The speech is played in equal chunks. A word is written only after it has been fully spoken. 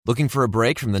Looking for a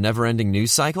break from the never-ending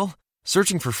news cycle?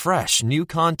 Searching for fresh, new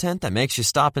content that makes you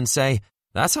stop and say,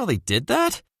 "That's how they did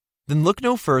that?" Then look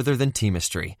no further than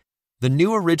Teamistry, the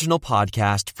new original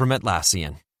podcast from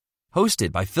Atlassian.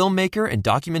 Hosted by filmmaker and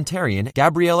documentarian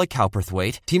Gabriella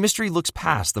Cowperthwaite, Teamistry looks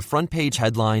past the front-page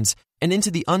headlines and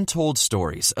into the untold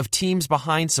stories of teams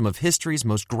behind some of history's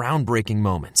most groundbreaking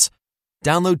moments.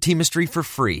 Download Teamistry for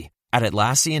free at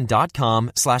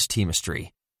Atlassian.com/Teamistry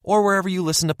or wherever you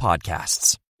listen to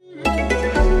podcasts.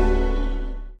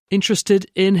 Interested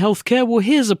in healthcare? Well,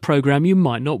 here's a programme you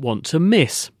might not want to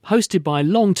miss. Hosted by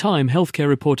long-time healthcare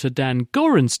reporter Dan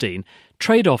Gorenstein,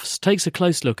 Trade-Offs takes a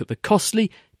close look at the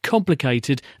costly,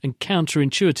 complicated and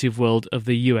counterintuitive world of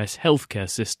the US healthcare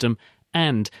system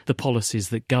and the policies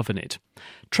that govern it.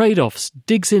 Trade-Offs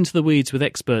digs into the weeds with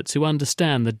experts who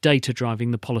understand the data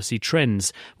driving the policy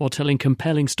trends while telling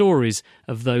compelling stories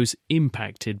of those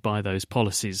impacted by those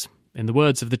policies. In the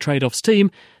words of the Trade-Offs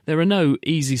team, there are no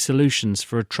easy solutions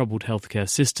for a troubled healthcare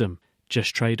system,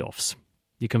 just trade-offs.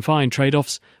 You can find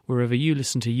Trade-Offs wherever you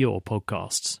listen to your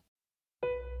podcasts.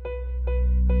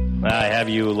 I have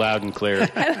you loud and clear.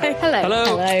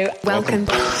 Hello. Welcome.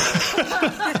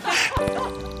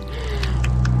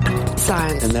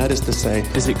 Science. And that is to say,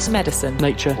 Physics, medicine,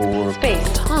 nature, or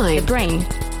space, time, the brain,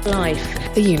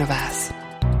 life, the universe.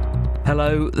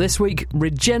 Hello, this week,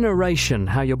 Regeneration,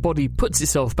 how your body puts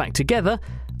itself back together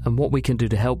and what we can do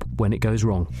to help when it goes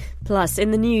wrong. Plus, in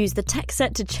the news, the tech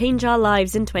set to change our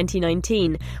lives in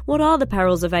 2019. What are the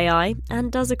perils of AI?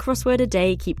 And does a crossword a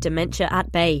day keep dementia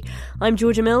at bay? I'm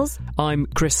Georgia Mills. I'm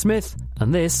Chris Smith,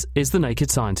 and this is The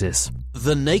Naked Scientists.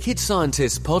 The Naked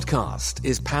Scientists podcast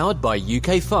is powered by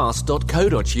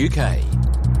ukfast.co.uk.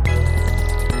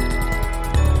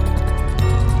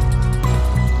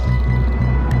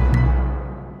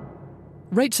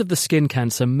 Rates of the skin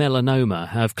cancer melanoma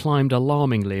have climbed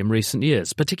alarmingly in recent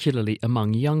years, particularly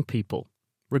among young people.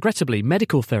 Regrettably,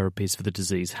 medical therapies for the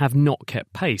disease have not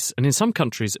kept pace, and in some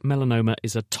countries, melanoma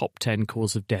is a top 10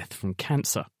 cause of death from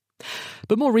cancer.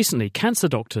 But more recently, cancer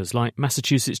doctors like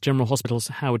Massachusetts General Hospital's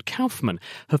Howard Kaufman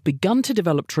have begun to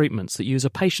develop treatments that use a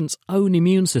patient's own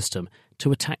immune system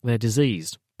to attack their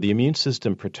disease. The immune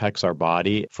system protects our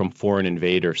body from foreign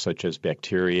invaders such as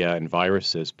bacteria and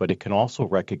viruses, but it can also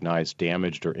recognize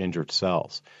damaged or injured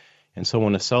cells. And so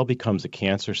when a cell becomes a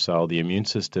cancer cell, the immune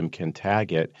system can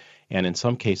tag it, and in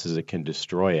some cases it can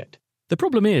destroy it. The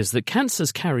problem is that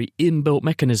cancers carry inbuilt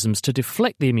mechanisms to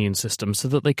deflect the immune system so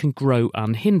that they can grow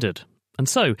unhindered. And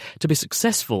so, to be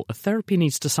successful, a therapy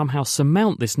needs to somehow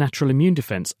surmount this natural immune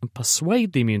defense and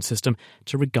persuade the immune system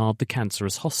to regard the cancer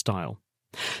as hostile.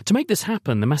 To make this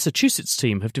happen, the Massachusetts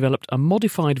team have developed a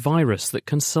modified virus that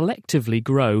can selectively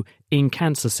grow in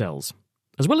cancer cells.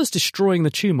 As well as destroying the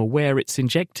tumour where it's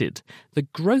injected, the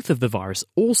growth of the virus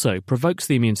also provokes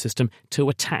the immune system to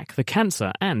attack the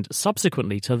cancer and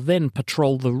subsequently to then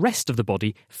patrol the rest of the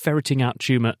body, ferreting out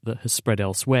tumour that has spread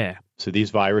elsewhere. So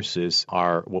these viruses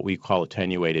are what we call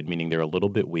attenuated, meaning they're a little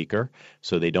bit weaker,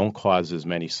 so they don't cause as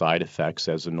many side effects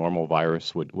as a normal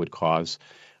virus would cause.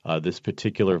 This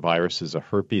particular virus is a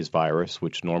herpes virus,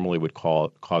 which normally would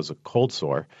cause a cold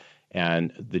sore,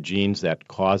 and the genes that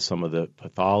cause some of the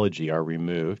pathology are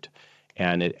removed,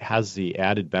 and it has the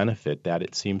added benefit that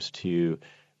it seems to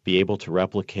be able to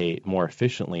replicate more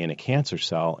efficiently in a cancer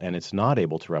cell, and it's not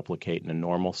able to replicate in a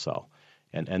normal cell.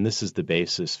 And this is the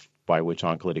basis by which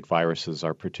oncolytic viruses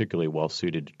are particularly well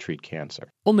suited to treat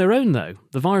cancer. On their own, though,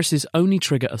 the viruses only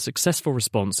trigger a successful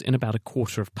response in about a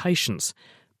quarter of patients.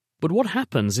 But what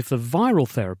happens if the viral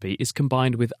therapy is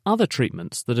combined with other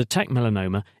treatments that attack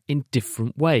melanoma in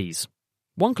different ways?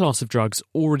 One class of drugs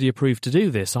already approved to do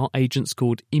this are agents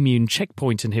called immune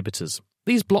checkpoint inhibitors.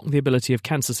 These block the ability of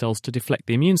cancer cells to deflect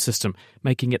the immune system,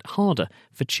 making it harder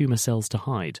for tumour cells to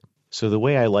hide. So the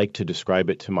way I like to describe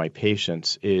it to my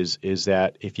patients is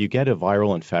that if you get a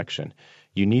viral infection,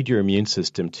 you need your immune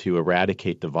system to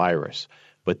eradicate the virus.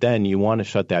 But then you want to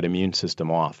shut that immune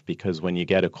system off because when you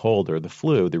get a cold or the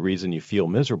flu, the reason you feel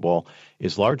miserable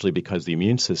is largely because the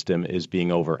immune system is being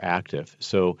overactive.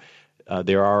 So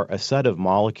there are a set of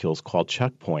molecules called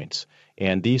checkpoints,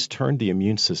 and these turn the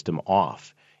immune system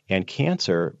off. And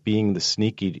cancer, being the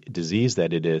sneaky disease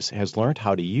that it is, has learned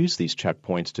how to use these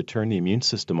checkpoints to turn the immune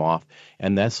system off,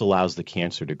 and this allows the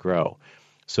cancer to grow.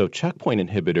 So checkpoint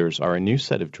inhibitors are a new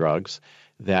set of drugs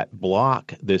that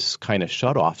block this kind of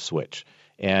shutoff switch.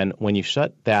 And when you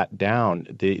shut that down,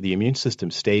 the immune system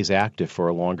stays active for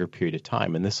a longer period of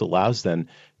time, and this allows then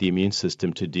the immune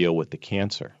system to deal with the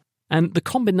cancer. And the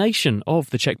combination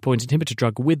of the checkpoint inhibitor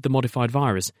drug with the modified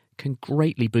virus can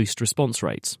greatly boost response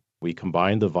rates. We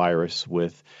combined the virus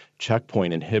with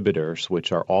checkpoint inhibitors,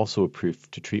 which are also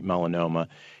approved to treat melanoma.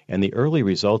 And the early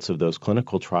results of those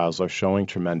clinical trials are showing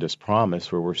tremendous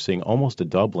promise, where we're seeing almost a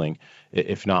doubling,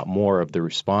 if not more, of the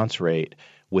response rate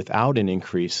without an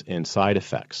increase in side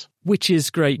effects. Which is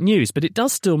great news, but it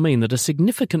does still mean that a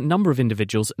significant number of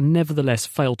individuals nevertheless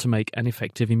fail to make an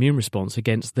effective immune response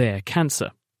against their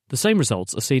cancer. The same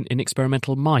results are seen in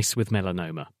experimental mice with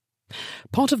melanoma.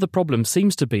 Part of the problem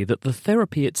seems to be that the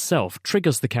therapy itself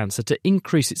triggers the cancer to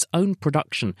increase its own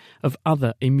production of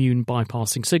other immune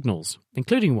bypassing signals,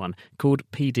 including one called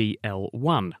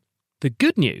PD-L1. The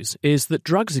good news is that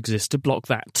drugs exist to block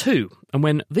that too, and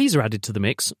when these are added to the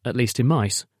mix, at least in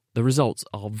mice, the results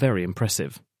are very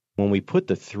impressive. When we put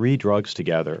the 3 drugs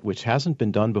together, which hasn't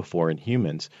been done before in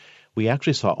humans, we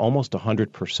actually saw almost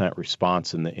 100%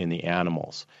 response in the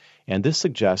animals. And this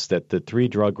suggests that the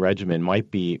 3-drug regimen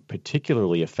might be a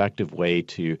particularly effective way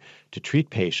to treat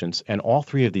patients, and all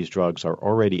 3 of these drugs are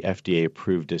already FDA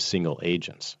approved as single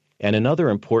agents. And another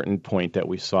important point that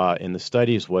we saw in the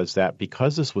studies was that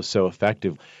because this was so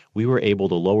effective, we were able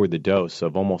to lower the dose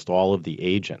of almost all of the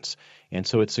agents. And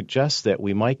so it suggests that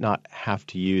we might not have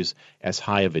to use as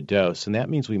high of a dose, and that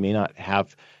means we may not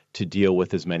have to deal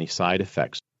with as many side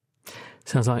effects.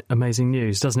 Sounds like amazing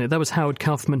news, doesn't it? That was Howard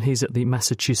Kaufman. He's at the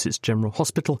Massachusetts General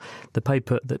Hospital. The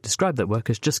paper that described that work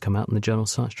has just come out in the journal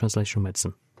Science Translational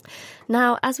Medicine.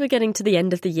 Now, as we're getting to the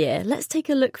end of the year, let's take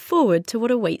a look forward to what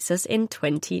awaits us in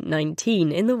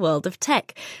 2019 in the world of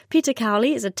tech. Peter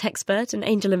Cowley is a techspert and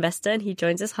angel investor, and he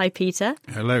joins us. Hi, Peter.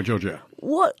 Hello, Georgia.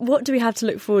 What do we have to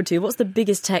look forward to? What's the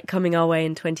biggest tech coming our way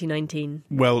in 2019?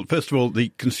 Well, first of all, the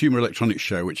Consumer Electronics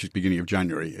Show, which is beginning of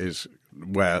January, is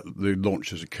where the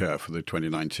launches occur for the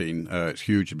 2019. It's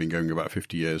huge. It's been going about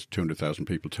 50 years. 200,000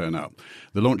 people turn up.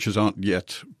 The launches aren't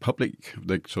yet public.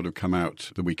 They sort of come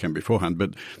out the weekend beforehand.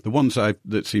 But the ones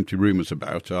that seem to be rumours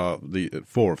about are the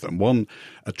 4 of them. One,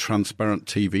 a transparent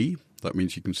TV. That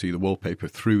means you can see the wallpaper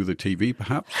through the TV,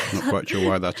 perhaps. Not quite sure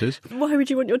why that is. Why would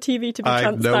you want your TV to be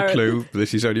transparent? I have no clue.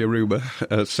 This is only a rumour.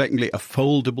 Secondly, a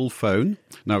foldable phone.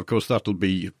 Now, of course, that'll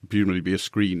presumably be a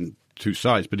screen 2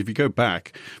 sides. But if you go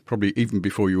back, probably even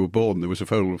before you were born, there was a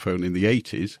foldable phone in the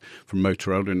 80s from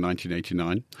Motorola in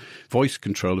 1989. Voice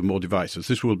control of more devices.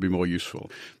 This will be more useful.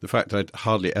 The fact I'd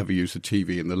hardly ever use the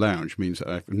TV in the lounge means that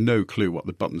I have no clue what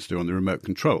the buttons do on the remote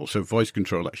control. So voice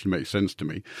control actually makes sense to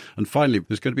me. And finally,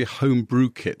 there's going to be a home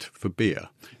brew kit for beer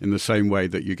in the same way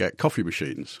that you get coffee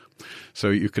machines. So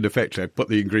you could effectively put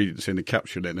the ingredients in a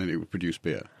capsule in and it would produce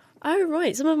beer. Oh,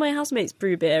 right. Some of my housemates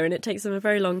brew beer and it takes them a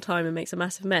very long time and makes a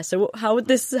massive mess. So how would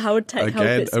tech help it speed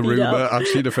Again, a rumour. up? I've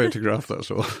seen a photograph,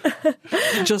 that's all.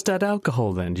 Just add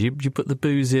alcohol then? Do you put the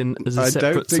booze in as a separate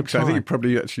I don't think supply? so. I think it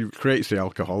probably actually creates the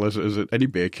alcohol as any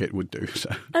beer kit would do.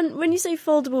 So. And when you say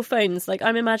foldable phones, like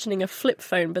I'm imagining a flip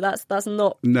phone, but that's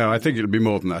not... No, I think it'll be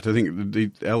more than that. I think the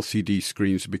LCD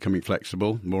screens are becoming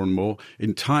flexible more and more.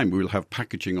 In time, we will have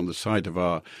packaging on the side of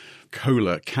our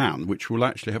cola can, which will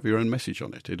actually have your own message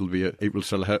on it. It will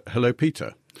say, "Hello,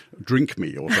 Peter. Drink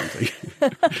me," or something.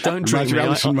 Don't drink me.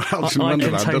 I contain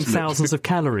doesn't thousands of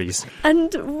calories.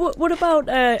 And what about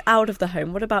out of the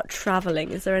home? What about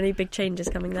travelling? Is there any big changes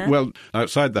coming there? Well,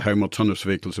 outside the home, autonomous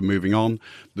vehicles are moving on.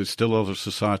 There's still a lot of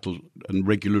societal and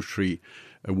regulatory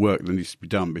work that needs to be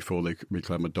done before they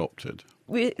become adopted.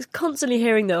 We're constantly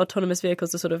hearing that autonomous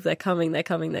vehicles are sort of, they're coming.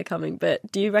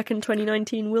 But do you reckon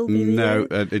 2019 will be the year? No,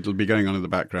 it'll be going on in the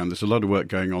background. There's a lot of work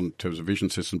going on in terms of vision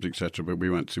systems, etc. But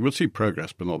we'll see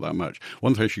progress, but not that much.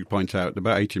 One thing I should point out,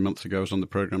 about 18 months ago, I was on the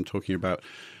programme talking about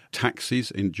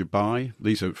taxis in Dubai.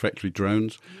 These are effectively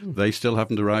drones. They still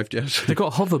haven't arrived yet. They've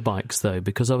got hover bikes, though,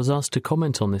 because I was asked to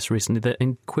comment on this recently. They're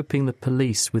equipping the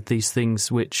police with these things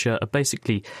which are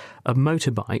basically a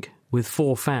motorbike with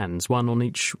 4 fans, one on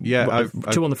each, 2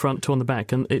 on the front, 2 on the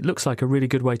back, and it looks like a really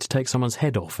good way to take someone's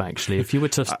head off, actually. If you were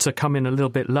to come in a little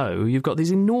bit low, you've got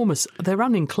these enormous, they're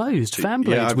unenclosed fan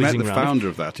blades whizzing around. Yeah, I've met the founder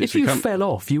of that. If you fell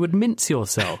off, you would mince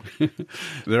yourself.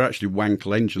 There are actually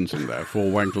Wankel engines in there,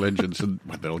 4 Wankel engines, and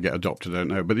they'll get adopted, I don't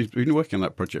know. But he's been working on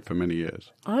that project for many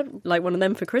years. I'd like one of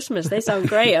them for Christmas. They sound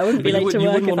great. I wouldn't be late to work. You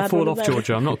wouldn't want to fall off,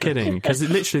 Georgia, I'm not kidding, because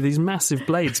literally these massive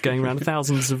blades going around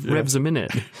thousands of revs a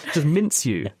minute just mince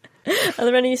you. Are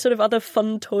there any sort of other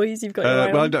fun toys you've got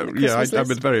your eye on?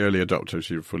 I'm a very early adopter, as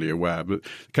you're fully aware. But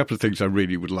a couple of things I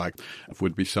really would like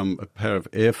would be a pair of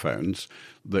earphones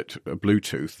that are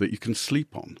Bluetooth that you can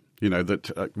sleep on.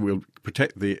 That will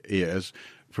protect the ears,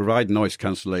 provide noise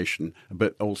cancellation,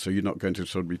 but also you're not going to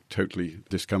sort of be totally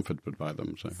discomforted by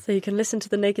them. So you can listen to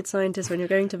The Naked Scientist when you're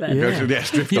going to bed. Yeah.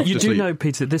 Drift off You to do sleep. know,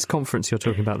 Peter, this conference you're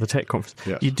talking about, the tech conference,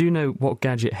 Yes. you do know what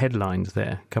gadget headlined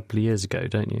there a couple of years ago,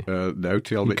 don't you? No,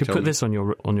 tell You me. could put this on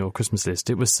your Christmas list.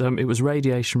 It was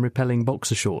radiation repelling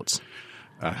boxer shorts.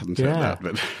 I hadn't said that,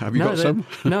 but have you got some?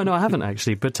 No, I haven't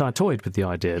actually, but I toyed with the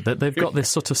idea that they've got this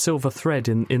sort of silver thread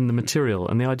in the material,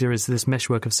 and the idea is this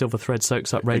meshwork of silver thread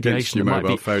soaks up radiation. Against your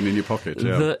mobile phone in your pocket.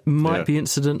 That might be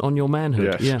incident on your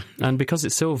manhood. Yes. Yeah, and because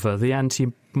it's silver, the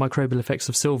antimicrobial effects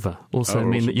of silver also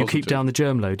mean that you keep down the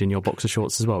germ load in your boxer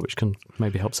shorts as well, which can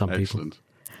maybe help some people. Excellent.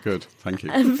 Good, thank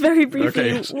you. And very briefly,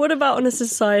 Okay, yes. What about on a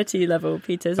society level,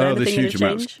 Peter? Is there anything there's huge going to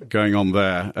amounts change? going on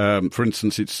there. For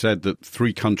instance, it's said that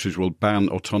 3 countries will ban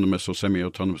autonomous or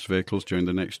semi-autonomous vehicles during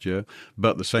the next year,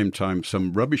 but at the same time,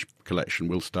 some rubbish collection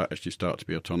will start to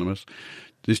be autonomous.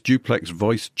 This duplex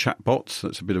voice chatbots,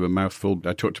 that's a bit of a mouthful.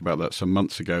 I talked about that some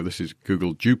months ago. This is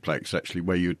Google Duplex, actually,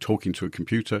 where you're talking to a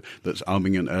computer that's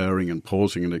umming and erring and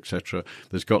pausing and etc.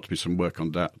 There's got to be some work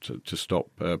on that to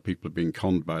stop people being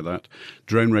conned by that.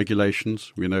 Drone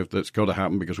regulations, we know that's got to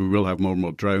happen because we will have more and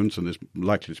more drones and there's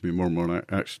likely to be more and more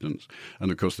accidents.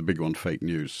 And, of course, the big one, fake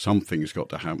news. Something's got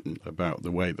to happen about the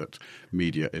way that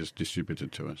media is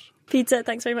distributed to us. Peter,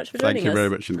 thanks very much for joining us. Thank you very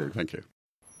much indeed. Thank you.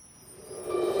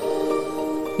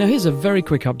 Now here's a very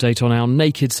quick update on our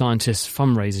Naked Scientists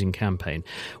fundraising campaign.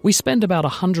 We spend about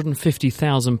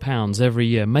 £150,000 every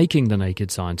year making The Naked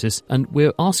Scientists, and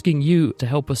we're asking you to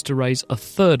help us to raise a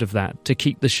third of that to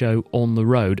keep the show on the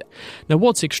road. Now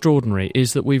what's extraordinary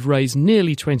is that we've raised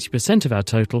nearly 20% of our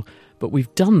total, but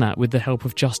we've done that with the help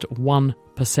of just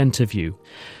 1% of you.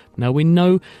 Now, we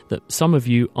know that some of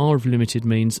you are of limited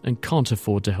means and can't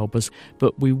afford to help us,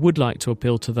 but we would like to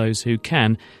appeal to those who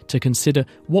can to consider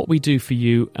what we do for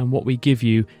you and what we give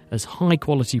you as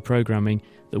high-quality programming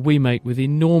that we make with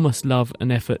enormous love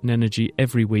and effort and energy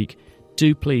every week.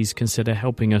 Do please consider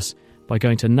helping us by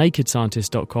going to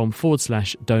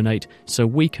nakedscientist.com/donate so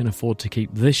we can afford to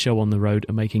keep this show on the road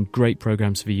and making great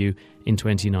programs for you in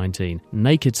 2019.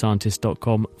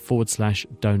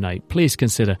 nakedscientist.com/donate. Please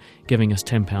consider giving us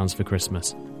 £10 for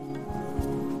Christmas.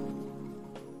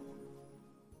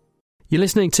 You're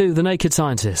listening to The Naked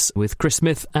Scientists with Chris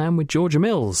Smith and with Georgia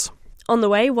Mills. On the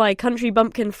way, why country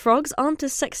bumpkin frogs aren't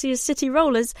as sexy as city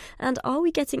rollers, and are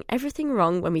we getting everything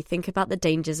wrong when we think about the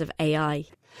dangers of AI?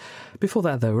 Before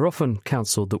that, though, we're often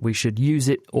counselled that we should use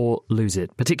it or lose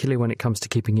it, particularly when it comes to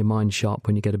keeping your mind sharp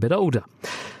when you get a bit older.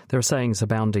 There are sayings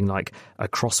abounding like, a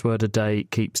crossword a day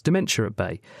keeps dementia at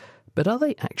bay. But are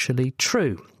they actually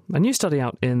true? A new study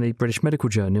out in the British Medical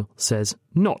Journal says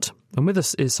not. And with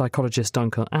us is psychologist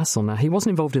Duncan Assel. Now, he wasn't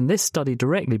involved in this study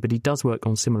directly, but he does work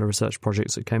on similar research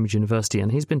projects at Cambridge University,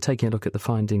 and he's been taking a look at the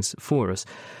findings for us.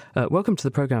 Welcome to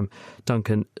the programme,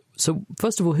 Duncan. So,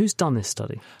 first of all, who's done this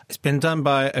study? It's been done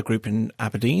by a group in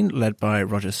Aberdeen, led by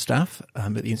Roger Staff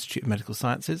at the Institute of Medical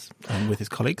Sciences with his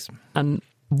colleagues. And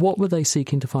what were they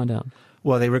seeking to find out?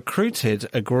 Well, they recruited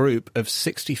a group of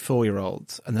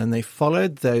 64-year-olds, and then they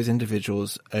followed those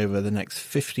individuals over the next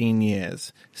 15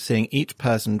 years, seeing each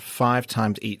person 5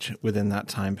 times each within that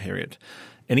time period.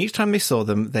 And each time they saw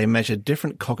them, they measured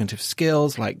different cognitive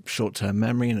skills like short-term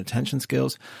memory and attention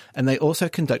skills. And they also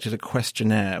conducted a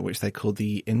questionnaire, which they called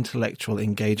the Intellectual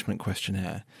Engagement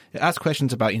Questionnaire. It asked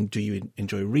questions about, do you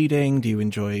enjoy reading? Do you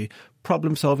enjoy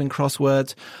problem-solving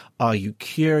crosswords? Are you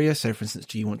curious? So, for instance,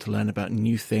 do you want to learn about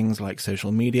new things like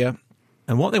social media?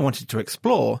 And what they wanted to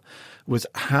explore was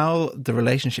how the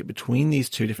relationship between these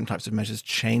two different types of measures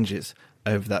changes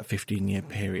over that 15-year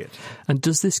period. And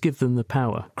does this give them the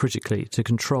power, critically, to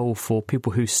control for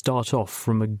people who start off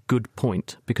from a good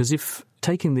point? Because if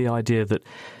taking the idea that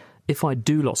if I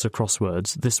do lots of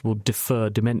crosswords, this will defer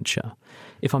dementia.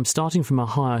 If I'm starting from a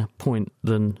higher point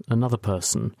than another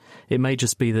person, it may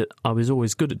just be that I was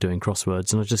always good at doing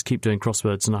crosswords and I just keep doing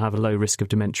crosswords and I have a low risk of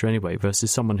dementia anyway, versus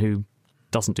someone who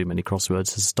doesn't do many crosswords,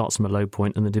 starts from a low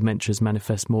point and the dementias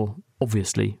manifest more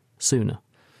obviously sooner.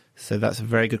 So that's a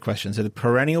very good question. So the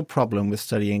perennial problem with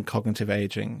studying cognitive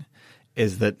aging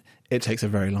is that it takes a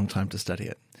very long time to study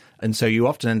it. And so you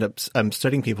often end up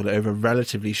studying people over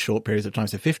relatively short periods of time.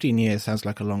 So 15 years sounds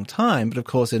like a long time, but of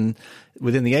course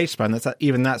within the age span, that's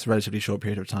a relatively short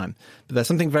period of time. But there's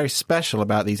something very special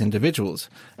about these individuals,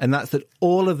 and that's that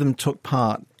all of them took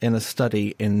part in a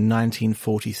study in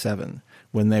 1947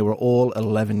 when they were all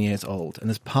 11 years old.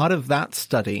 And as part of that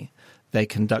study, they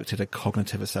conducted a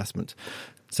cognitive assessment.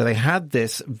 So they had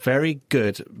this very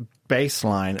good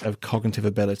baseline of cognitive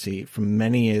ability from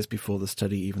many years before the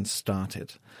study even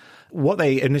started. What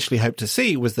they initially hoped to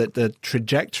see was that the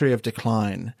trajectory of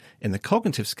decline in the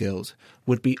cognitive skills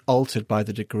would be altered by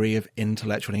the degree of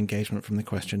intellectual engagement from the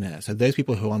questionnaire. So those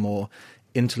people who are more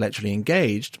intellectually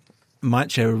engaged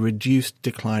might show a reduced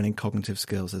decline in cognitive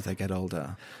skills as they get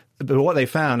older. But what they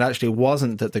found actually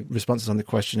wasn't that the responses on the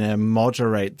questionnaire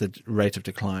moderate the rate of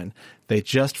decline. They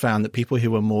just found that people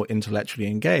who were more intellectually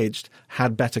engaged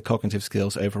had better cognitive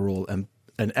skills overall, and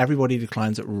everybody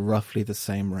declines at roughly the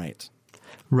same rate.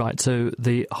 Right, so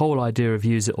the whole idea of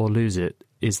use it or lose it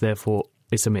is therefore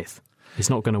it's a myth. It's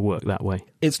not going to work that way.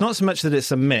 It's not so much that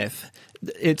it's a myth.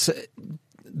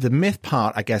 The myth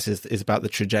part, I guess, is about the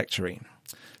trajectory.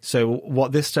 So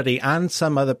what this study and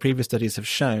some other previous studies have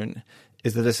shown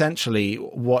is that essentially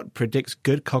what predicts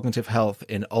good cognitive health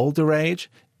in older age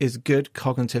is good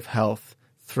cognitive health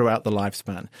throughout the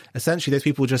lifespan. Essentially, those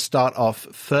people just start off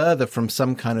further from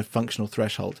some kind of functional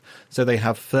threshold, so they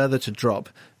have further to drop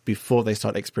before they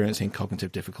start experiencing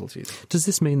cognitive difficulties. Does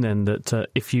this mean then that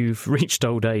if you've reached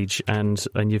old age and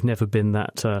you've never been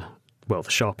that, the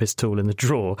sharpest tool in the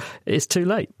drawer, it's too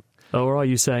late? Or are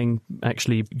you saying,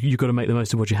 actually, you've got to make the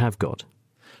most of what you have got?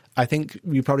 I think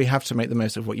you probably have to make the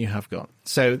most of what you have got.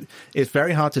 So it's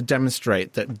very hard to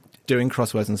demonstrate that doing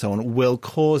crosswords and so on will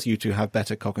cause you to have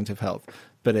better cognitive health,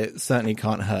 but it certainly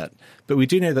can't hurt. But we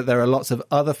do know that there are lots of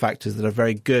other factors that are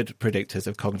very good predictors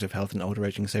of cognitive health in older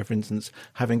aging. So, for instance,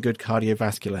 having good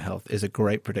cardiovascular health is a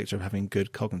great predictor of having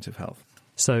good cognitive health.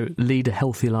 So lead a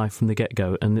healthy life from the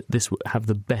get-go, and this will have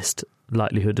the best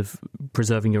likelihood of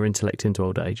preserving your intellect into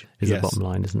old age, is the bottom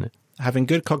line, isn't it? Having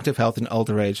good cognitive health in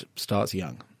older age starts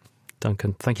young.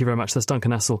 Duncan, thank you very much. That's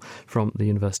Duncan Assel from the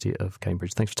University of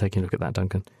Cambridge. Thanks for taking a look at that,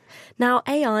 Duncan. Now,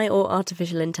 AI or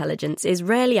artificial intelligence is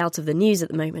rarely out of the news at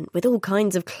the moment, with all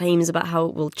kinds of claims about how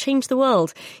it will change the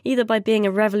world, either by being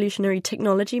a revolutionary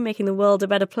technology making the world a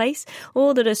better place,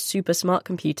 or that a super smart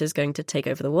computer is going to take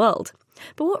over the world.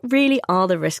 But what really are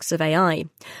the risks of AI?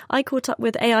 I caught up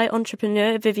with AI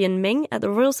entrepreneur Vivian Ming at the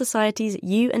Royal Society's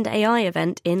You and AI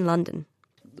event in London.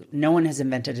 No one has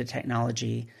invented a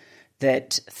technology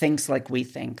that thinks like we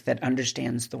think, that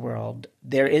understands the world.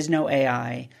 There is no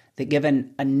AI that,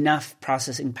 given enough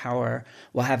processing power,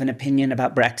 will have an opinion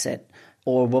about Brexit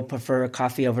or will prefer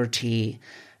coffee over tea.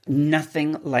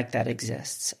 Nothing like that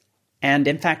exists. And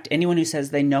in fact, anyone who says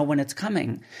they know when it's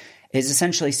coming is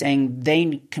essentially saying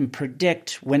they can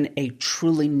predict when a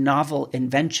truly novel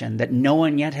invention that no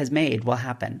one yet has made will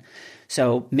happen.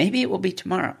 So maybe it will be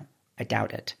tomorrow. I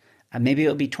doubt it. Maybe it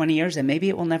will be 20 years, and maybe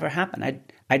it will never happen.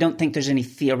 I don't think there's any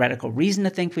theoretical reason to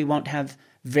think we won't have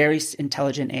very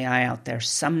intelligent AI out there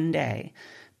someday,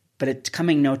 but it's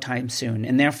coming no time soon.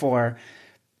 And therefore,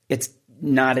 it's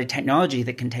not a technology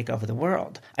that can take over the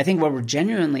world. I think what we're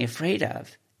genuinely afraid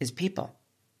of is people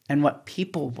and what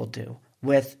people will do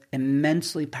with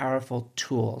immensely powerful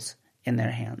tools in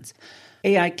their hands.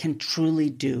 AI can truly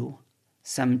do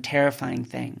some terrifying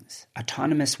things: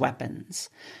 autonomous weapons,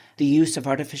 the use of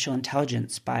artificial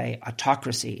intelligence by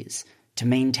autocracies to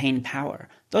maintain power.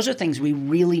 Those are things we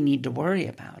really need to worry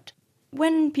about.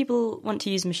 When people want to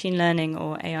use machine learning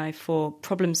or AI for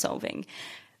problem solving,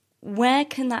 where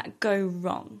can that go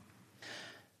wrong?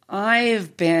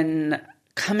 I've been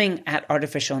coming at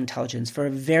artificial intelligence for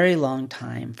a very long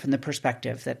time from the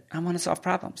perspective that I want to solve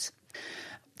problems.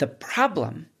 The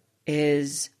problem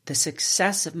is the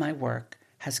success of my work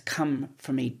has come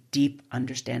from a deep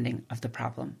understanding of the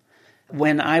problem.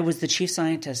 When I was the chief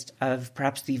scientist of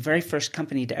perhaps the very first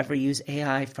company to ever use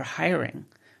AI for hiring,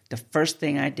 the first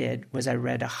thing I did was I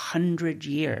read 100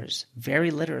 years,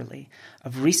 very literally,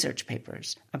 of research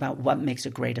papers about what makes a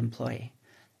great employee.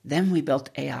 Then we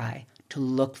built AI to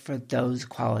look for those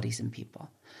qualities in people.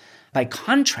 By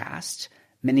contrast,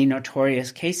 many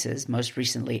notorious cases, most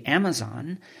recently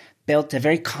Amazon, built a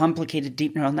very complicated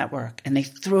deep neural network, and they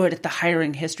threw it at the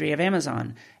hiring history of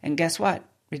Amazon. And guess what?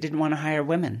 They didn't want to hire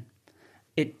women.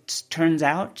 It turns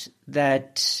out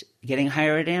that getting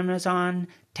hired at Amazon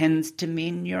tends to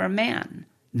mean you're a man.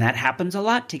 And that happens a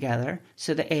lot together,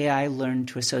 so the AI learned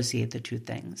to associate the two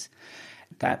things.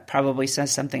 That probably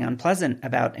says something unpleasant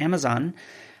about Amazon,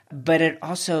 but it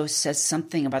also says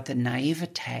something about the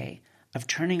naivete of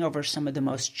turning over some of the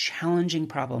most challenging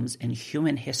problems in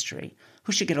human history.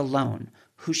 Who should get a loan?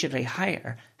 Who should they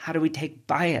hire? How do we take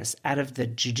bias out of the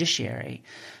judiciary?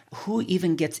 Who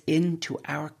even gets into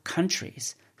our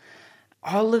countries?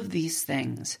 All of these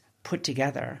things put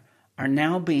together are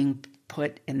now being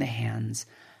put in the hands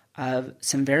of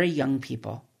some very young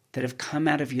people that have come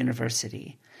out of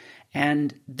university,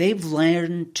 and they've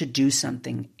learned to do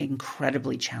something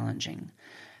incredibly challenging.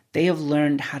 They have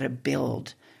learned how to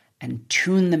build and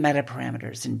tune the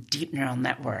metaparameters and deep neural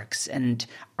networks and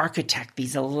architect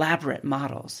these elaborate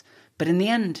models. But in the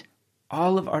end,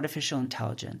 all of artificial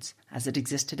intelligence as it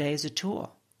exists today is a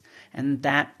tool. And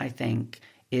that, I think,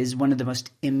 is one of the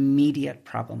most immediate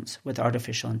problems with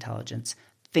artificial intelligence,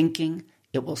 thinking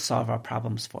it will solve our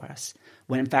problems for us,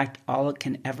 when in fact all it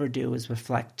can ever do is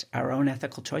reflect our own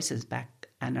ethical choices back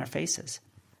in our faces.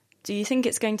 Do you think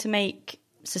it's going to make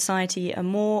society a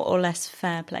more or less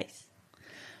fair place?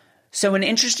 So an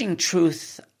interesting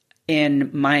truth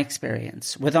in my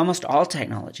experience with almost all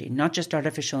technology, not just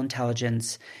artificial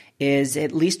intelligence, is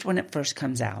at least when it first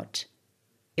comes out,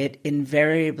 it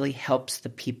invariably helps the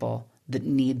people that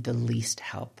need the least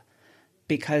help.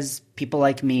 Because people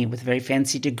like me with very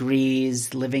fancy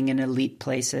degrees, living in elite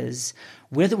places,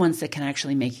 we're the ones that can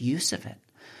actually make use of it.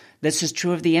 This is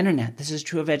true of the internet. This is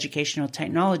true of educational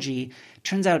technology.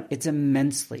 Turns out it's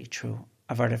immensely true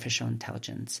of artificial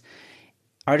intelligence.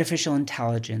 Artificial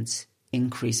intelligence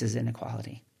increases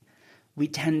inequality. We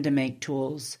tend to make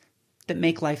tools that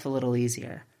make life a little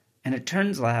easier. And it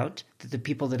turns out that the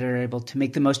people that are able to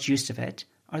make the most use of it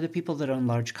are the people that own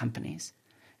large companies.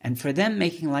 And for them,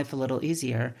 making life a little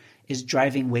easier is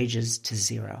driving wages to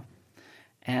zero.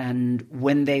 And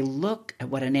when they look at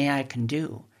what an AI can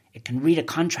do, it can read a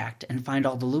contract and find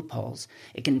all the loopholes.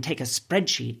 It can take a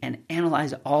spreadsheet and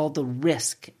analyze all the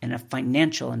risk in a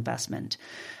financial investment.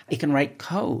 It can write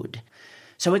code.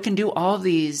 So it can do all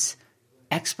these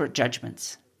expert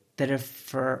judgments that have,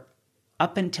 for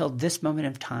up until this moment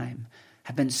of time,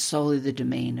 have been solely the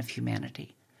domain of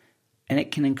humanity. And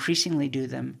it can increasingly do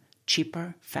them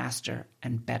cheaper, faster,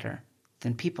 and better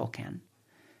than people can.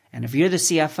 And if you're the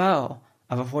CFO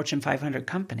of a Fortune 500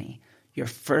 company, your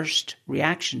first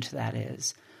reaction to that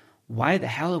is, why the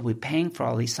hell are we paying for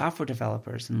all these software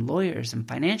developers and lawyers and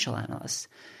financial analysts?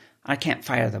 I can't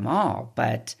fire them all,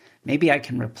 but maybe I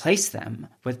can replace them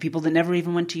with people that never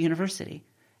even went to university.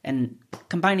 And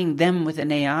combining them with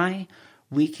an AI,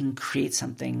 we can create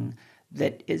something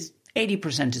that is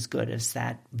 80% as good as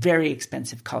that very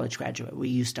expensive college graduate we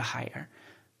used to hire.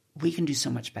 We can do so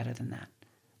much better than that.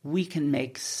 We can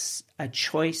make a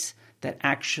choice that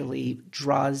actually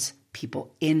draws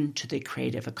people into the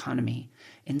creative economy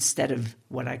instead of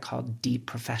what I call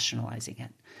deprofessionalizing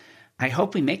it. I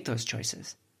hope we make those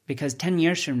choices, because 10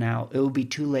 years from now, it will be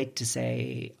too late to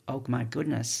say, oh my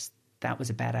goodness, that was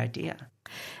a bad idea.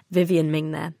 Vivian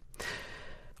Ming there.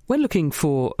 When looking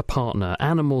for a partner,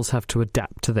 animals have to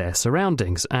adapt to their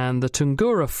surroundings, and the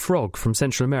Tungura frog from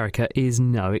Central America is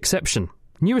no exception.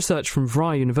 New research from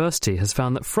VRA University has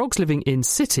found that frogs living in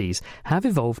cities have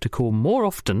evolved to call more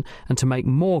often and to make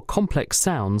more complex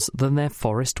sounds than their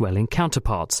forest-dwelling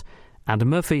counterparts. Adam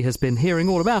Murphy has been hearing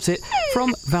all about it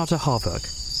from Wouter Harburg.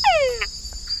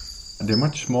 They're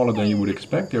much smaller than you would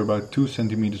expect. They're about 2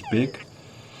 centimeters big.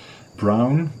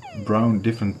 Brown,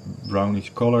 different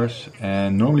brownish colors,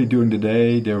 and normally during the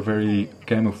day they're very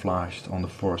camouflaged on the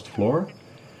forest floor.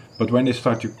 But when they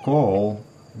start to call,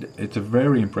 it's a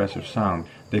very impressive sound.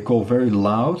 They call very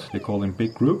loud, they call in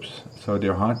big groups, so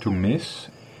they're hard to miss.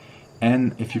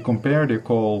 And if you compare their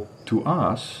call to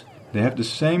us, they have the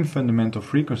same fundamental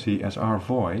frequency as our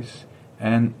voice,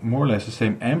 and more or less the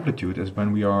same amplitude as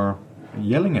when we are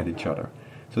yelling at each other.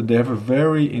 So they have a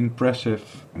very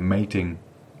impressive mating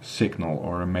signal,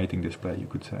 or a mating display, you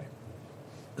could say.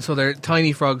 So they're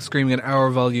tiny frogs screaming at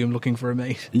our volume looking for a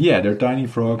mate? Yeah, they're tiny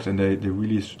frogs, and they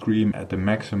really scream at the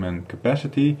maximum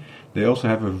capacity. They also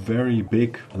have a very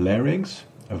big larynx,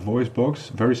 a voice box,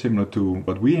 very similar to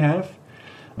what we have.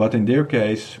 But in their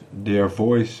case, their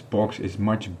voice box is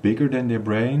much bigger than their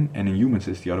brain, and in humans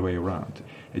it's the other way around.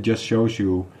 It just shows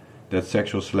you that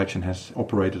sexual selection has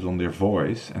operated on their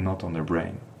voice and not on their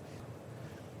brain.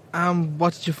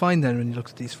 What did you find then when you looked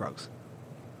at these frogs?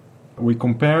 We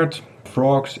compared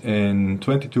frogs in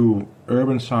 22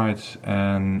 urban sites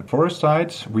and forest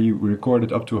sites. We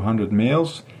recorded up to 100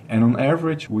 males, and on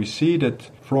average we see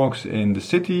that frogs in the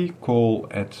city call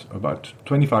at about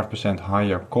 25%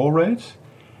 higher call rates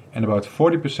and about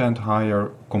 40%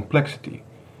 higher complexity.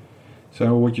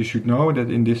 So what you should know that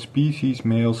in this species,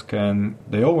 males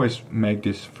they always make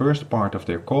this first part of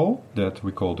their call that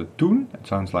we call the toon. It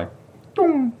sounds like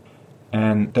toon.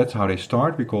 And that's how they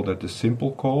start. We call that the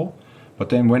simple call. But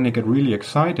then when they get really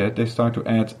excited, they start to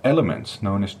add elements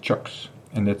known as chucks.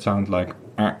 And that sounds like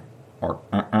or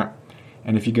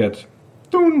And if you get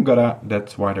Tungara,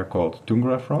 that's why they're called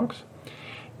Tungara frogs.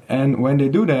 And when they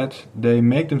do that, they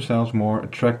make themselves more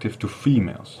attractive to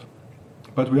females.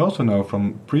 But we also know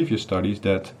from previous studies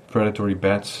that predatory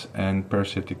bats and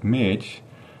parasitic midge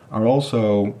are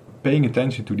also paying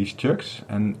attention to these chicks,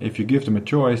 and if you give them a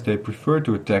choice, they prefer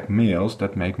to attack males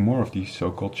that make more of these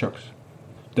so-called chicks.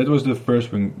 That was the first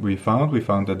thing we found. We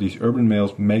found that these urban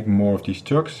males make more of these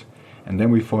chicks, and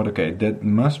then we thought, okay, that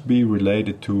must be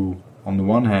related to, on the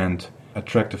one hand,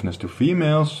 attractiveness to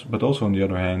females, but also on the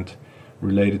other hand,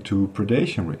 related to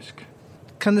predation risk.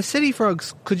 Can the city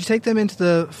frogs, could you take them into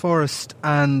the forest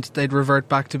and they'd revert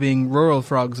back to being rural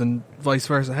frogs and vice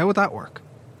versa? How would that work?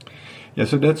 Yeah,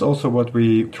 so that's also what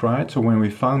we tried. So when we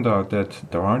found out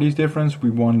that there are these differences, we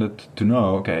wanted to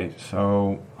know, okay,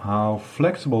 so how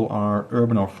flexible are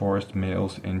urban or forest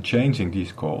males in changing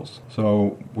these calls?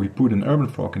 So we put an urban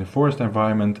frog in a forest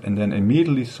environment and then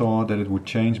immediately saw that it would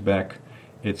change back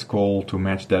its call to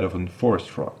match that of a forest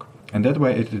frog. And that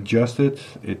way it adjusted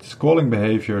its calling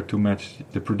behavior to match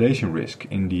the predation risk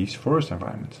in these forest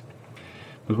environments.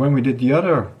 But when we did the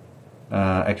other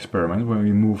experiment, when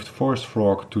we moved forest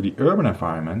frog to the urban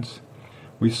environments,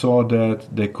 we saw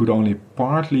that they could only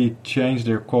partly change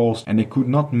their calls and they could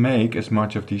not make as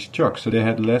much of these chucks. So they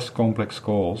had less complex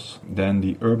calls than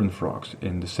the urban frogs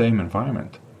in the same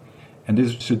environment. And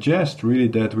this suggests really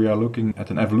that we are looking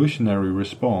at an evolutionary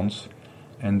response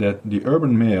and that the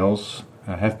urban males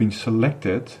have been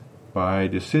selected by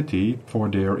the city for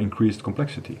their increased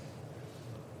complexity.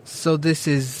 So this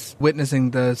is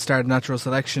witnessing the start of natural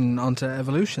selection onto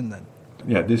evolution then?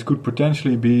 Yeah, this could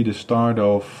potentially be the start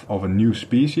of a new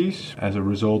species as a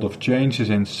result of changes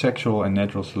in sexual and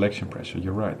natural selection pressure.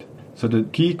 You're right. So the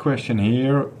key question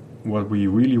here, what we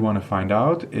really want to find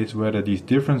out, is whether these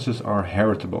differences are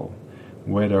heritable,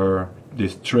 whether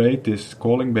this trait, this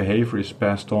calling behavior is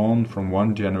passed on from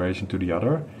one generation to the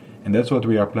other. And that's what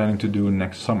we are planning to do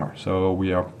next summer. So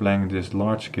we are planning this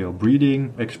large-scale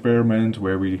breeding experiment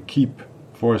where we keep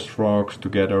forest frogs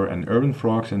together and urban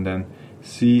frogs and then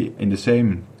see in the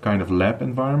same kind of lab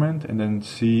environment and then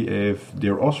see if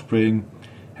their offspring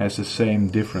has the same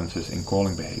differences in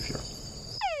calling behavior.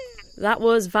 That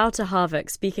was Wouter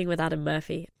Havik speaking with Adam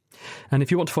Murphy. And if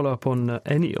you want to follow up on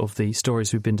any of the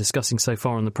stories we've been discussing so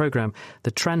far on the programme, the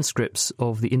transcripts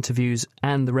of the interviews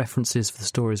and the references for the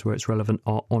stories where it's relevant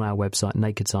are on our website,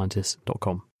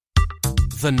 nakedscientist.com.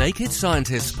 The Naked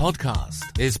Scientists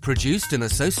podcast is produced in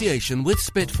association with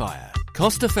Spitfire,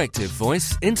 cost-effective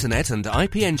voice, internet and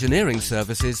IP engineering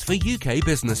services for UK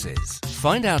businesses.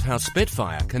 Find out how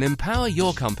Spitfire can empower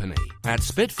your company at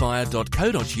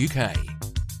spitfire.co.uk.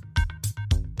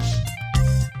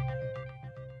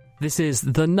 This is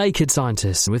The Naked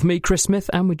Scientist with me, Chris Smith,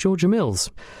 and with Georgia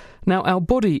Mills. Now, our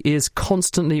body is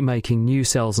constantly making new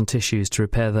cells and tissues to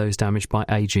repair those damaged by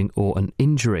ageing or an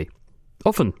injury.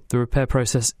 Often, the repair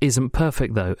process isn't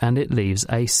perfect, though, and it leaves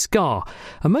a scar.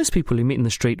 And most people you meet in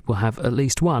the street will have at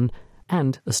least one,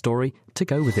 and a story to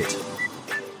go with it.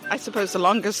 I suppose the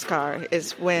longest scar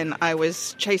is when I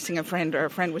was chasing a friend, or a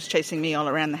friend was chasing me all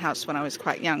around the house when I was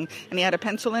quite young, and he had a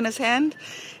pencil in his hand,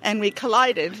 and we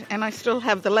collided, and I still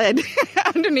have the lead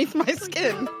underneath my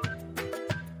skin.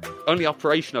 Only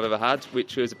operation I've ever had,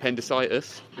 which was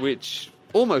appendicitis, which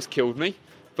almost killed me,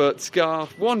 but scar,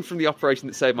 1 from the operation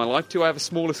that saved my life, 2, I have a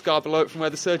smaller scar below it from where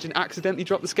the surgeon accidentally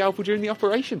dropped the scalpel during the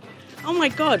operation. Oh my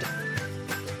God.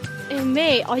 In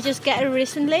me, I just get it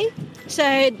recently.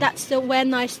 So that's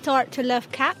when I start to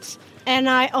love cats, and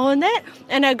I own it,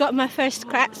 and I got my first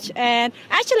scratch, and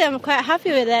actually I'm quite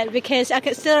happy with it because I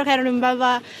can still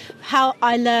remember how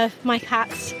I love my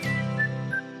cats.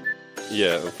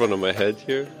 Yeah, in front of my head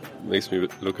here. Makes me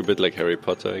look a bit like Harry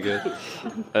Potter again.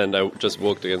 And I just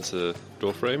walked against a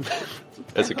door frame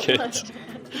as a kid,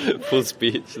 full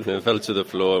speed, and then fell to the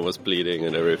floor and was bleeding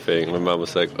and everything. My mom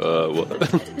was like, what?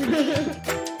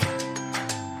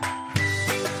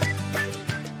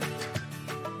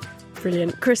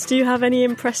 Brilliant. Chris, do you have any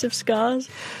impressive scars?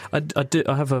 I do.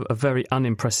 I have a very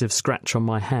unimpressive scratch on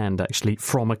my hand, actually,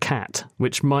 from a cat,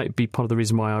 which might be part of the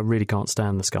reason why I really can't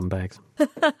stand the scumbags.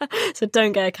 So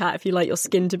don't get a cat if you like your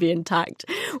skin to be intact.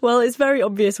 Well, it's very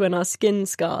obvious when our skin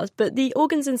scars, but the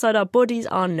organs inside our bodies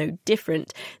are no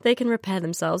different. They can repair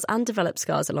themselves and develop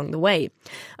scars along the way.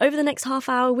 Over the next half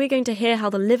hour, we're going to hear how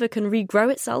the liver can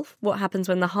regrow itself, what happens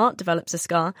when the heart develops a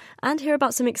scar, and hear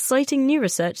about some exciting new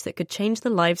research that could change the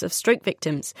lives of stroke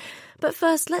victims. But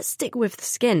first, let's stick with the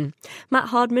skin. Matt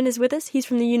Hardman is with us. He's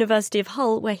from the University of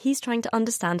Hull, where he's trying to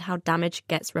understand how damage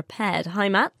gets repaired. Hi,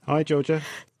 Matt. Hi, Georgia.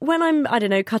 When I'm,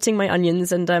 cutting my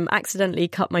onions and accidentally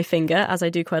cut my finger, as I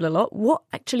do quite a lot, what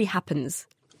actually happens?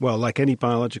 Well, like any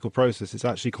biological process, it's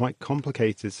actually quite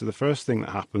complicated. So the first thing that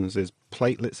happens is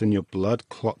platelets in your blood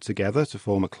clot together to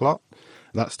form a clot.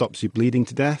 That stops you bleeding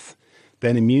to death.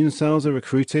 Then immune cells are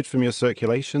recruited from your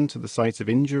circulation to the site of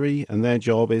injury, and their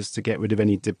job is to get rid of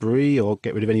any debris or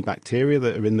get rid of any bacteria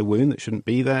that are in the wound that shouldn't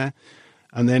be there.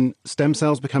 And then stem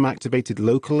cells become activated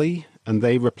locally, and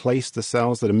they replace the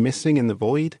cells that are missing in the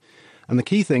void. And the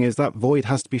key thing is that void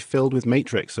has to be filled with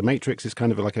matrix. So matrix is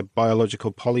kind of like a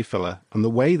biological polyfiller. And the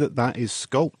way that that is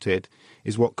sculpted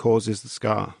is what causes the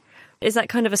scar. Is that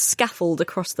kind of a scaffold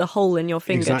across the hole in your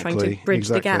finger, trying to bridge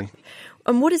the gap?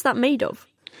 And what is that made of?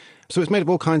 So it's made of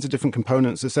all kinds of different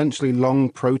components, essentially long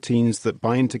proteins that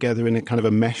bind together in a kind of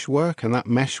a meshwork, and that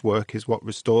meshwork is what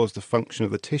restores the function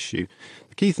of the tissue.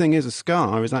 The key thing is a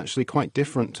scar is actually quite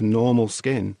different to normal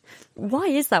skin. Why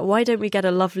is that? Why don't we get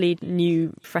a lovely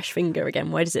new fresh finger again?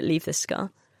 Why does it leave this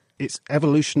scar? It's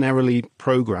evolutionarily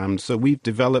programmed, so we've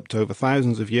developed over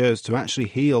thousands of years to actually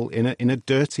heal in a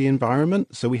dirty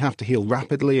environment, so we have to heal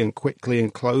rapidly and quickly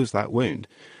and close that wound.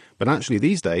 But actually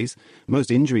these days,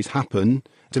 most injuries happen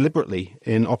deliberately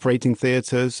in operating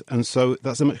theatres, and so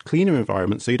that's a much cleaner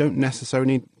environment, so you don't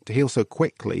necessarily need to heal so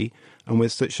quickly and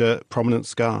with such a prominent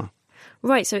scar.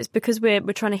 Right, so it's because we're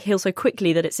trying to heal so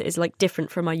quickly that it's like different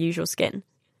from our usual skin.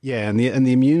 Yeah, and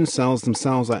the immune cells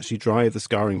themselves actually drive the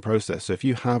scarring process. So if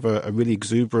you have a really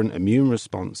exuberant immune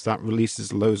response, that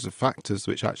releases loads of factors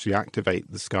which actually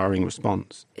activate the scarring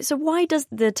response. So why does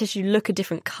the tissue look a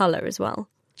different colour as well?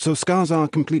 So scars are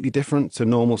completely different to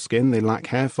normal skin. They lack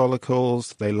hair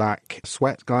follicles, they lack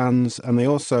sweat glands, and they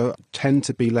also tend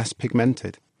to be less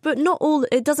pigmented. But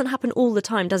it doesn't happen all the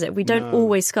time, does it? We don't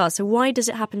always scar. So why does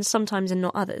it happen sometimes and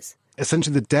not others?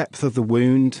 Essentially, the depth of the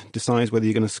wound decides whether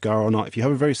you're going to scar or not. If you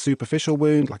have a very superficial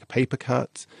wound, like a paper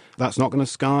cut, that's not going to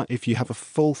scar. If you have a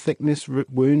full thickness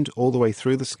wound all the way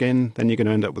through the skin, then you're going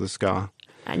to end up with a scar.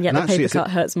 And yet the paper cut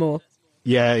hurts more.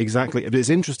 Yeah, exactly. But it's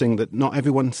interesting that not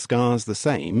everyone scars the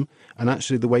same, and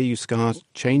actually the way you scar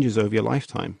changes over your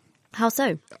lifetime. How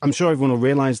so? I'm sure everyone will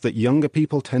realise that younger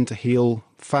people tend to heal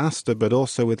faster, but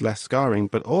also with less scarring.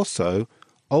 But also,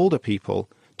 older people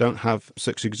don't have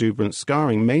such exuberant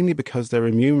scarring, mainly because their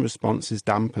immune response is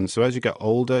dampened. So as you get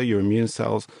older, your immune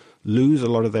cells lose a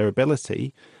lot of their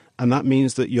ability, and that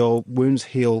means that your wounds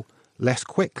heal less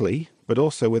quickly, but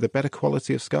also with a better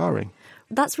quality of scarring.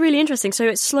 That's really interesting. So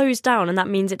it slows down, and that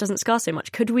means it doesn't scar so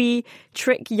much. Could we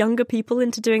trick younger people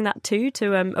into doing that too,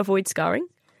 to avoid scarring?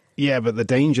 Yeah, but the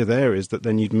danger there is that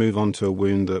then you'd move on to a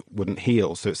wound that wouldn't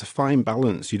heal. So it's a fine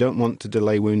balance. You don't want to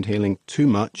delay wound healing too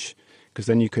much, because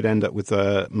then you could end up with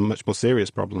much more serious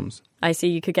problems. I see.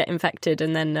 You could get infected,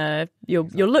 and then you'll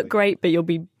look great, but you'll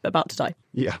be about to die.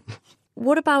 Yeah.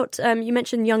 What about, you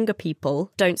mentioned younger people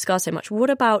don't scar so much. What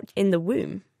about in the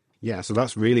womb? Yeah, so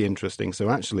that's really interesting.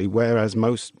 So actually, whereas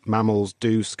most mammals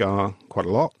do scar quite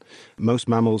a lot, most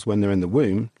mammals, when they're in the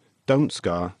womb, don't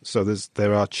scar. So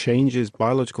there are changes,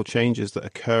 biological changes that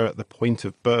occur at the point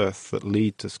of birth that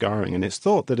lead to scarring. And it's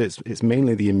thought that it's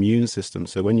mainly the immune system.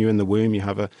 So when you're in the womb, you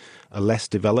have a less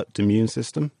developed immune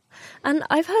system. And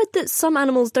I've heard that some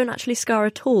animals don't actually scar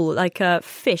at all, like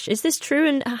fish. Is this true,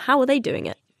 and how are they doing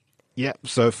it? Yep,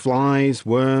 so flies,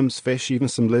 worms, fish, even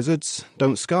some lizards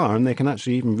don't scar, and they can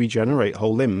actually even regenerate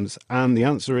whole limbs. And the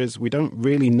answer is we don't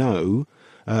really know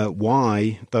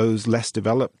why those less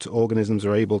developed organisms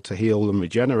are able to heal and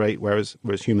regenerate, whereas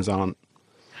humans aren't.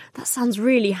 That sounds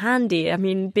really handy. I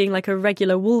mean, being like a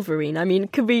regular Wolverine. I mean,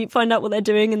 could we find out what they're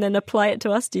doing and then apply it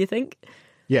to us, do you think?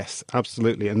 Yes,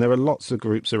 absolutely. And there are lots of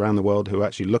groups around the world who are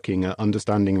actually looking at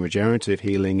understanding regenerative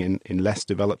healing in less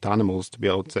developed animals to be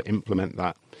able to implement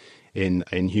that in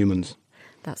humans.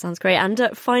 That sounds great. And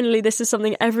finally, this is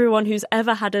something everyone who's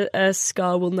ever had a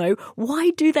scar will know. Why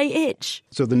do they itch?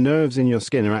 So the nerves in your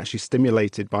skin are actually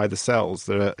stimulated by the cells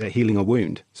that are healing a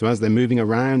wound. So as they're moving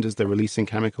around, as they're releasing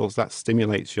chemicals, that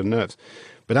stimulates your nerves.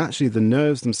 But actually the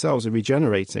nerves themselves are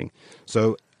regenerating.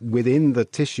 So within the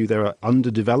tissue, there are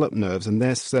underdeveloped nerves, and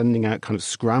they're sending out kind of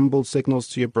scrambled signals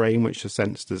to your brain, which are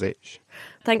sensed as itch.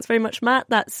 Thanks very much, Matt.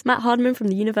 That's Matt Hardman from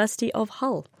the University of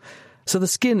Hull. So the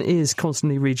skin is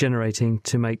constantly regenerating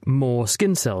to make more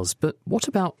skin cells, but what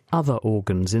about other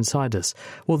organs inside us?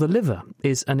 Well, the liver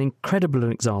is an incredible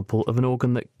example of an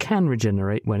organ that can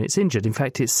regenerate when it's injured. In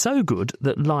fact, it's so good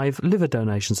that live liver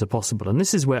donations are possible, and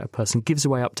this is where a person gives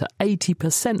away up to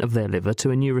 80% of their liver to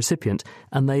a new recipient,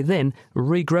 and they then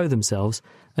regrow themselves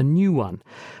a new one.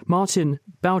 Martin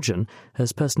Baujan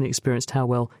has personally experienced how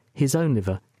well his own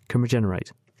liver can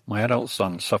regenerate. My adult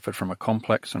son suffered from a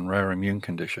complex and rare immune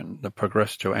condition that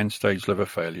progressed to end-stage liver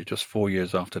failure just 4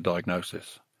 years after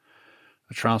diagnosis.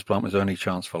 A transplant was only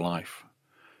chance for life.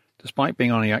 Despite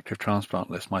being on the active transplant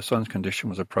list, my son's condition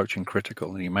was approaching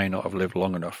critical, and he may not have lived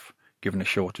long enough, given a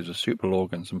shortage of suitable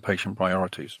organs and patient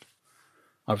priorities.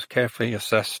 I was carefully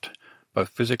assessed both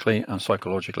physically and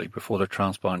psychologically, before the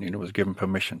transplant unit was given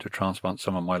permission to transplant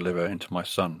some of my liver into my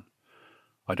son.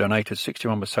 I donated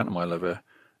 61% of my liver.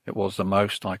 It was the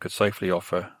most I could safely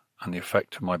offer, and the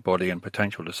effect to my body and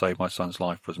potential to save my son's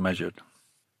life was measured.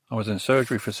 I was in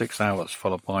surgery for 6 hours,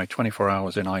 followed by 24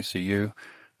 hours in ICU,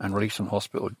 and released from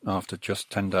hospital after just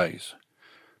 10 days.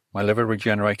 My liver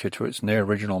regenerated to its near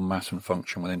original mass and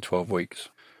function within 12 weeks.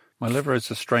 My liver is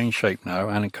a strange shape now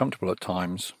and uncomfortable at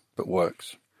times, but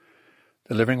works.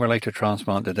 The living-related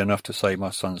transplant did enough to save my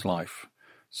son's life.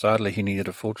 Sadly, he needed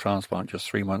a full transplant just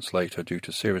 3 months later due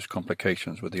to serious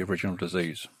complications with the original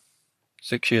disease.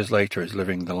 6 years later, he's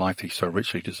living the life he so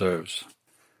richly deserves.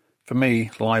 For me,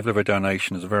 live liver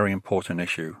donation is a very important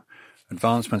issue.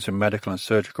 Advancements in medical and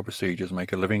surgical procedures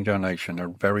make a living donation a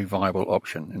very viable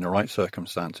option in the right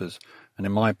circumstances, and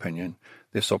in my opinion,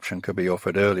 this option could be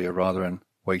offered earlier rather than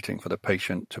waiting for the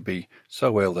patient to be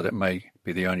so ill that it may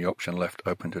be the only option left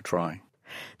open to try.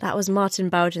 That was Martin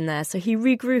Bowden there. So he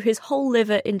regrew his whole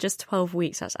liver in just 12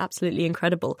 weeks. That's absolutely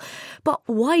incredible. But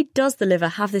why does the liver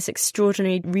have this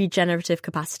extraordinary regenerative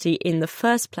capacity in the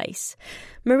first place?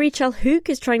 Marie-Chelle Hoek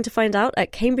is trying to find out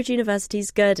at Cambridge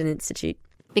University's Gurdon Institute.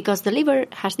 Because the liver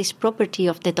has this property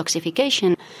of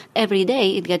detoxification. Every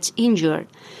day it gets injured.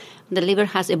 The liver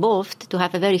has evolved to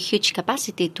have a very huge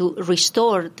capacity to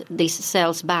restore these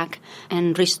cells back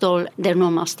and restore their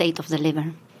normal state of the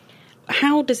liver.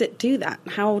 How does it do that?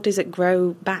 How does it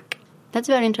grow back? That's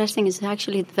very interesting. It's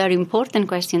actually a very important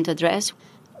question to address.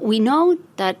 We know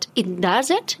that it does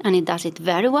it, and it does it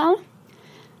very well.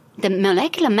 The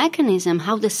molecular mechanism,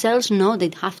 how the cells know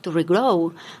they have to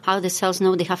regrow, how the cells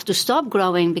know they have to stop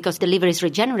growing because the liver is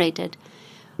regenerated.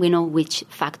 We know which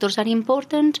factors are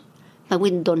important, but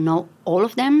we don't know all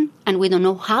of them, and we don't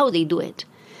know how they do it.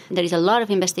 There is a lot of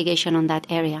investigation on that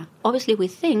area. Obviously, we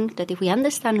think that if we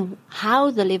understand how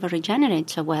the liver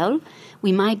regenerates so well,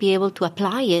 we might be able to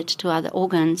apply it to other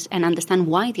organs and understand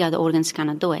why the other organs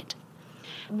cannot do it.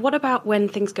 What about when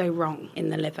things go wrong in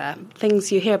the liver? Things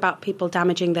you hear about people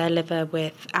damaging their liver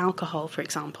with alcohol, for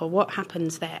example. What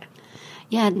happens there?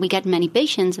 Yeah, we get many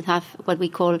patients that have what we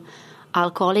call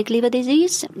alcoholic liver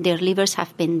disease. Their livers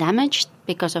have been damaged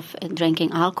because of drinking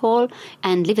alcohol.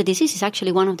 And liver disease is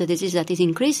actually one of the diseases that is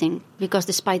increasing because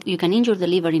despite you can injure the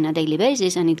liver in a daily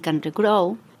basis and it can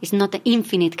regrow, it's not an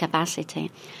infinite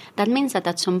capacity. That means that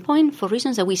at some point, for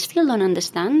reasons that we still don't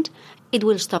understand, it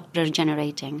will stop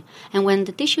regenerating. And when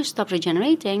the tissue stops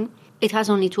regenerating, it has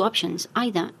only two options.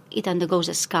 Either it undergoes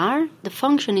a scar, the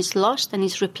function is lost and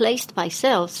is replaced by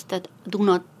cells that do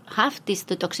not have this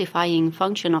detoxifying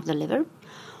function of the liver,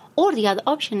 or the other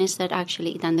option is that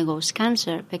actually it undergoes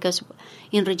cancer, because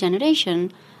in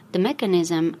regeneration, the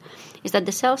mechanism is that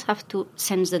the cells have to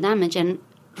sense the damage and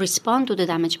respond to the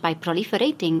damage by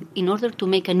proliferating in order to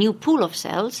make a new pool of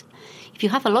cells. If you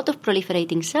have a lot of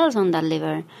proliferating cells on that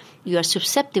liver, you are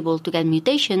susceptible to get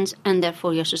mutations and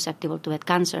therefore you're susceptible to get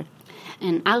cancer.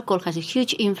 And alcohol has a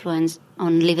huge influence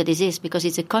on liver disease because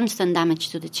it's a constant damage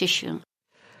to the tissue.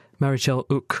 Marie-Chelle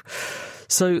Hoek.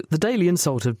 So the daily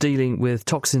insult of dealing with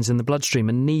toxins in the bloodstream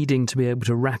and needing to be able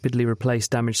to rapidly replace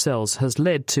damaged cells has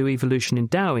led to evolution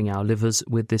endowing our livers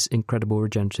with this incredible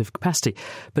regenerative capacity.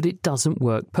 But it doesn't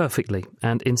work perfectly,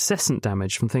 and incessant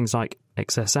damage from things like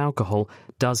excess alcohol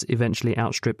does eventually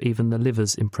outstrip even the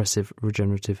liver's impressive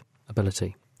regenerative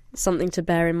ability. Something to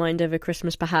bear in mind over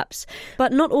Christmas, perhaps.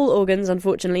 But not all organs,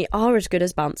 unfortunately, are as good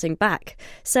as bouncing back.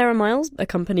 Sarah Miles,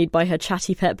 accompanied by her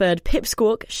chatty pet bird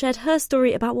Pipsquawk, shared her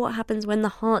story about what happens when the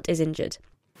heart is injured.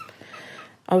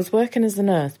 I was working as a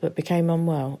nurse but became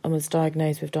unwell and was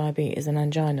diagnosed with diabetes and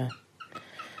angina.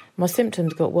 My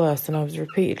symptoms got worse and I was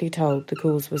repeatedly told the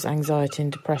cause was anxiety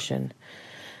and depression.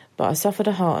 But I suffered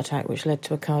a heart attack which led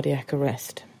to a cardiac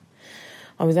arrest.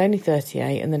 I was only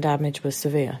 38 and the damage was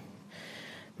severe.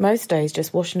 Most days,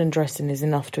 just washing and dressing is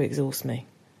enough to exhaust me.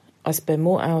 I spend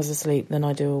more hours asleep than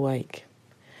I do awake.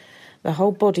 The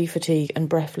whole body fatigue and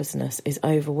breathlessness is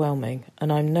overwhelming,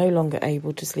 and I'm no longer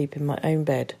able to sleep in my own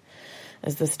bed,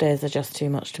 as the stairs are just too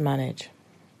much to manage.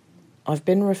 I've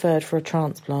been referred for a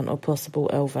transplant or possible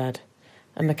LVAD,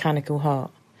 a mechanical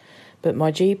heart, but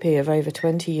my GP of over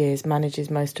 20 years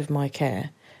manages most of my care,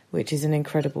 which is an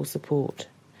incredible support.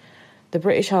 The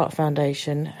British Heart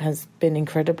Foundation has been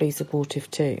incredibly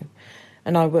supportive too,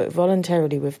 and I work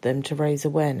voluntarily with them to raise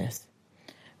awareness,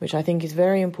 which I think is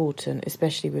very important,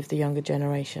 especially with the younger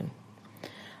generation.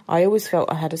 I always felt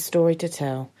I had a story to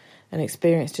tell, an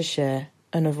experience to share,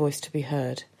 and a voice to be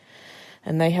heard.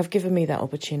 And they have given me that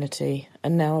opportunity,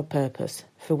 and now a purpose,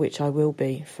 for which I will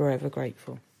be forever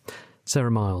grateful.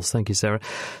 Sarah Miles, thank you, Sarah.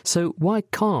 So why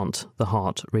can't the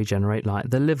heart regenerate like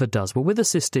the liver does? Well, with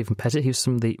us is Stephen Pettit. He's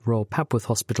from the Royal Papworth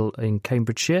Hospital in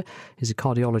Cambridgeshire. He's a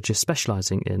cardiologist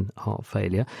specialising in heart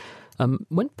failure.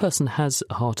 When a person has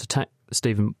a heart attack,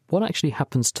 Stephen, what actually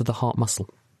happens to the heart muscle?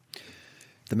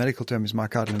 The medical term is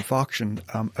myocardial infarction,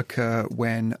 occur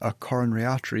when a coronary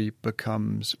artery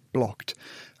becomes blocked.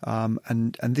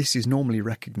 And this is normally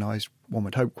recognised, one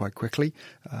would hope, quite quickly.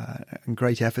 And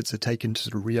great efforts are taken to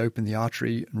sort of reopen the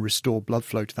artery and restore blood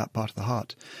flow to that part of the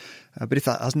heart. But if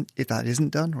that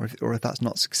isn't done, or if that's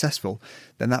not successful,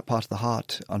 then that part of the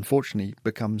heart, unfortunately,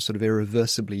 becomes sort of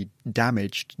irreversibly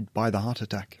damaged by the heart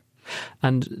attack.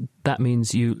 And that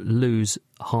means you lose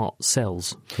heart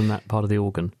cells from that part of the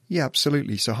organ? Yeah,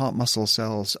 absolutely. So heart muscle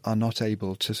cells are not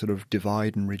able to sort of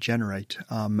divide and regenerate.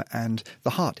 And the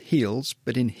heart heals,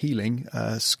 but in healing,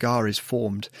 scar is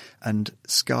formed, and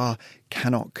scar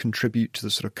cannot contribute to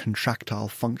the sort of contractile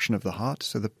function of the heart,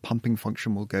 so the pumping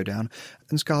function will go down,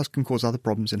 and scars can cause other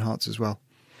problems in hearts as well.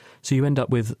 So you end up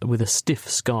with a stiff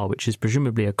scar, which is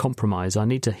presumably a compromise. I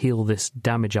need to heal this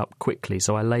damage up quickly,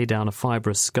 so I lay down a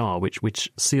fibrous scar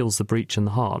which seals the breach in the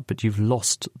heart, but you've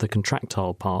lost the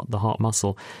contractile part, the heart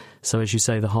muscle. So as you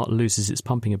say, the heart loses its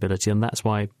pumping ability, and that's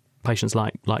why patients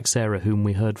like Sarah, whom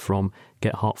we heard from,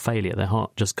 get heart failure. Their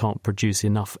heart just can't produce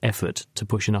enough effort to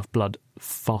push enough blood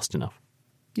fast enough.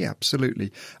 Yeah,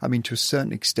 absolutely. I mean, to a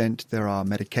certain extent, there are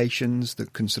medications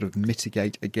that can sort of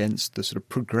mitigate against the sort of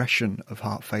progression of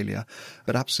heart failure.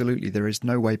 But absolutely, there is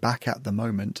no way back at the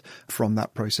moment from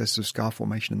that process of scar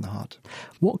formation in the heart.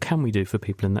 What can we do for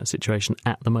people in that situation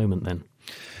at the moment then?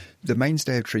 The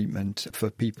mainstay of treatment for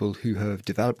people who have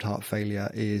developed heart failure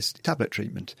is tablet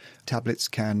treatment. Tablets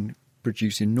can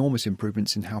produce enormous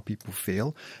improvements in how people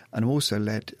feel, and also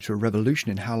led to a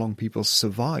revolution in how long people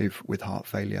survive with heart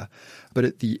failure. But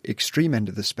at the extreme end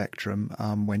of the spectrum,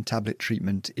 when tablet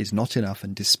treatment is not enough,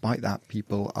 and despite that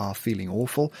people are feeling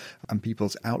awful and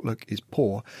people's outlook is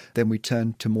poor, then we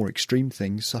turn to more extreme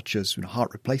things such as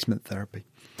heart replacement therapy.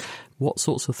 What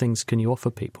sorts of things can you offer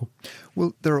people?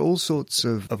 Well, there are all sorts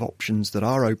of options that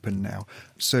are open now.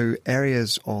 So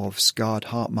areas of scarred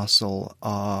heart muscle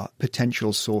are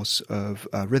potential source of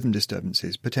rhythm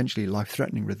disturbances, potentially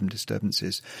life-threatening rhythm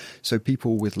disturbances. So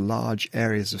people with large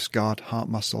areas of scarred heart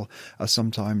muscle are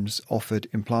sometimes offered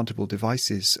implantable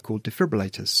devices called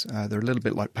defibrillators. They're a little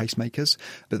bit like pacemakers,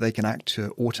 but they can act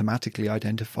to automatically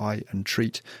identify and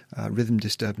treat rhythm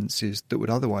disturbances that would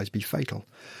otherwise be fatal.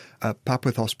 At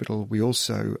Papworth Hospital, we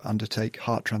also undertake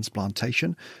heart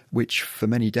transplantation, which for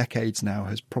many decades now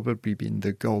has probably been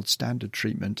the gold standard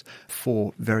treatment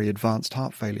for very advanced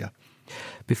heart failure.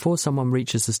 Before someone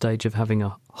reaches the stage of having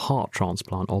a heart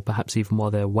transplant, or perhaps even while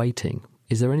they're waiting,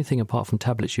 is there anything apart from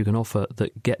tablets you can offer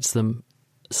that gets them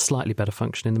slightly better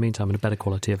function in the meantime and a better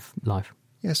quality of life?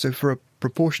 Yeah, so for a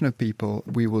proportion of people,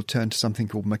 we will turn to something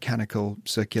called mechanical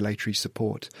circulatory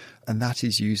support, and that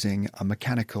is using a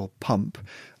mechanical pump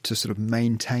to sort of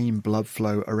maintain blood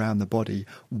flow around the body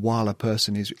while a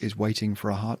person is waiting for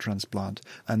a heart transplant.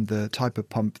 And the type of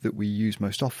pump that we use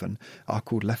most often are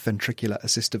called left ventricular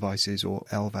assist devices, or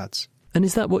LVADs. And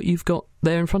is that what you've got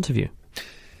there in front of you?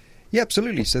 Yeah,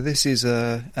 absolutely. So this is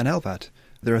an LVAD.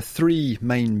 There are three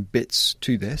main bits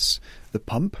to this: the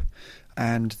pump,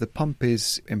 and the pump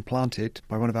is implanted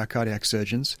by one of our cardiac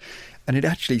surgeons, and it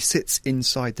actually sits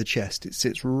inside the chest. It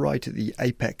sits right at the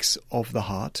apex of the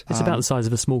heart. It's about the size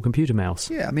of a small computer mouse.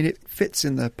 Yeah, I mean, it fits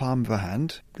in the palm of a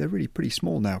hand. They're really pretty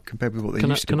small now compared with what they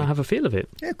used to be. Can I have a feel of it?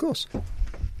 Yeah, of course.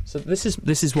 So this is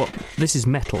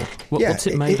metal. What's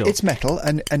it made of? It's metal,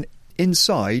 and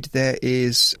inside there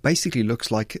is basically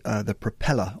looks like the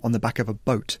propeller on the back of a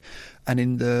boat. And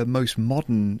in the most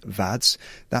modern VADs,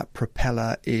 that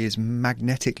propeller is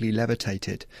magnetically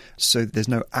levitated. So there's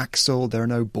no axle, there are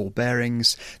no ball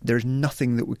bearings, there's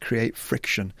nothing that would create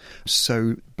friction.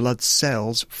 So blood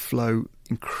cells flow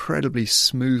incredibly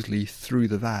smoothly through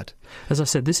the VAD. As I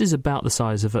said, this is about the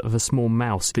size of a small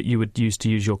mouse that you would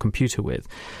use your computer with.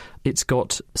 It's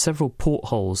got several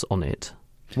portholes on it.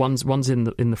 One's in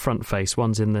the front face,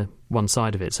 one's in the one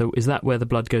side of it. So is that where the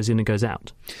blood goes in and goes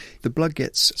out? The blood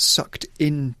gets sucked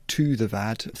into the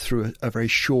VAD through a very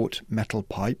short metal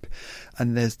pipe,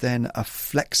 and there's then a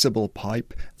flexible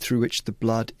pipe through which the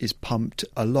blood is pumped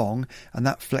along, and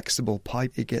that flexible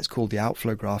pipe, it gets called the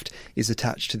outflow graft, is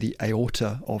attached to the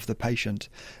aorta of the patient.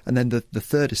 And then the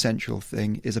third essential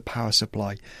thing is a power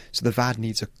supply. So the VAD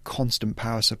needs a constant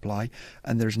power supply,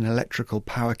 and there's an electrical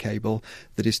power cable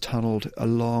that is tunneled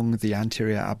along the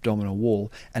anterior abdominal wall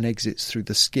and exits through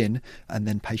the skin, and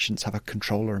then patients have a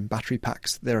controller and battery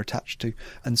packs they're attached to.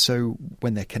 And so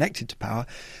when they're connected to power,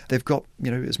 they've got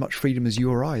as much freedom as you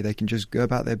or I. They can just go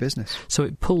about their business. So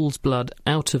it pulls blood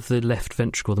out of the left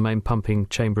ventricle, the main pumping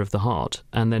chamber of the heart,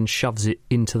 and then shoves it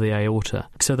into the aorta.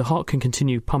 So the heart can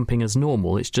continue pumping as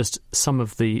normal. It's just some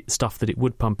of the stuff that it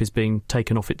would pump is being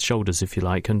taken off its shoulders, if you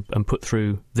like, and put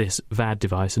through this VAD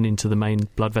device and into the main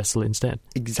blood vessel instead.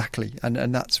 Exactly,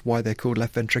 and that's why they're called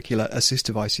left ventricular assist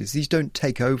devices. These don't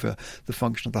take over the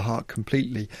function of the heart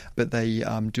completely, but they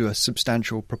do a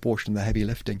substantial proportion of the heavy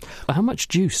lifting. How much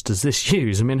juice does this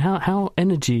use? I mean, how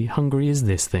energy hungry is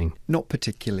this thing? Not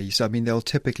particularly. So, I mean, they'll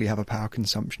typically have a power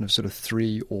consumption of sort of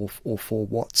 3 or 4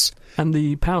 watts. And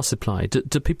the power supply,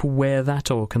 do people wear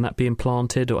that, or can that be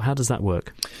implanted, or how does that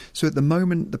work? So at the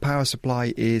moment, the power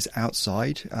supply is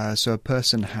outside. So a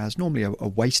person has normally a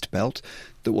waist belt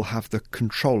that will have the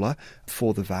controller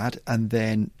for the VAD and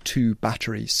then 2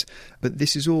 batteries. But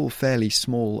this is all fairly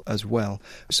small as well.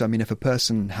 So, I mean, if a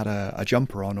person had a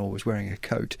jumper on or was wearing a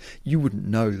coat, you wouldn't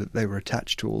know that they were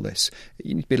attached to all this.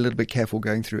 You need to be a little bit careful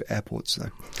going through airports,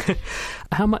 though.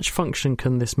 How much function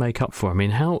can this make up for? I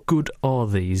mean, how good are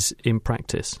these in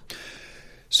practice?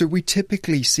 So we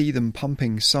typically see them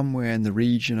pumping somewhere in the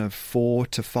region of 4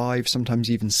 to 5,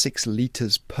 sometimes even 6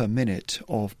 litres per minute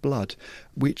of blood,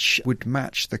 which would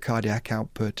match the cardiac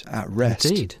output at rest.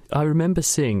 Indeed. I remember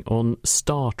seeing on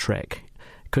Star Trek,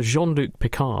 because Jean-Luc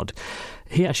Picard,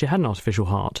 he actually had an artificial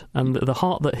heart, and the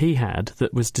heart that he had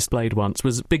that was displayed once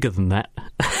was bigger than that.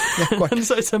 Yeah, and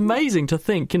so it's amazing to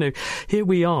think, here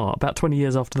we are about 20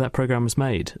 years after that programme was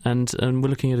made, and we're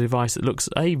looking at a device that looks,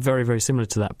 very, very similar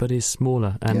to that, but is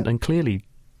smaller and clearly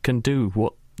can do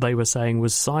what they were saying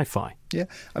was sci-fi. Yeah,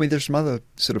 I mean, there's some other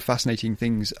sort of fascinating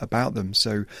things about them.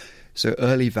 So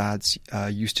early VADs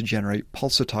used to generate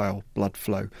pulsatile blood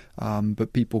flow,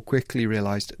 but people quickly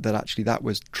realised that actually that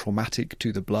was traumatic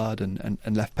to the blood and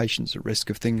left patients at risk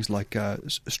of things like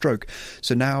stroke.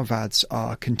 So now VADs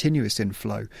are continuous in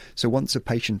flow. So once a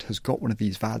patient has got one of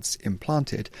these VADs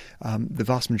implanted, the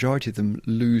vast majority of them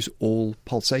lose all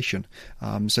pulsation.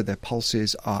 So their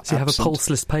pulses are So you absent. have a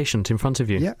pulseless patient in front of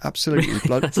you? Yeah, absolutely.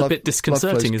 That's a bit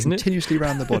disconcerting, isn't it? Continuously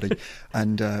around the body,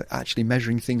 and actually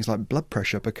measuring things like blood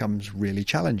pressure becomes really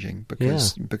challenging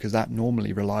because that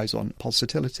normally relies on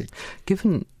pulsatility.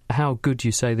 Given how good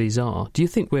you say these are, do you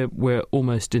think we're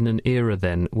almost in an era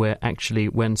then where actually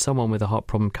when someone with a heart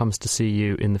problem comes to see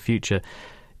you in the future,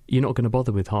 you're not going to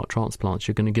bother with heart transplants,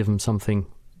 you're going to give them something,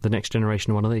 the next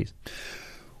generation of one of these?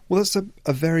 Well, that's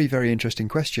a very, very interesting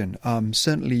question.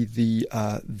 Certainly,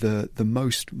 the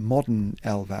most modern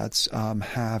LVADs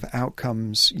have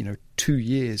outcomes, 2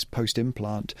 years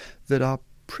post-implant that are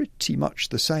pretty much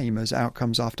the same as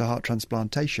outcomes after heart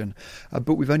transplantation.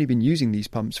 But we've only been using these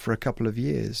pumps for a couple of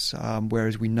years,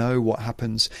 whereas we know what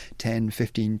happens 10,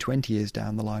 15, 20 years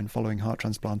down the line following heart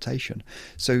transplantation.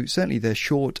 So certainly their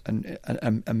short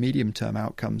and medium-term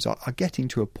outcomes are getting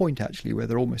to a point, actually, where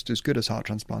they're almost as good as heart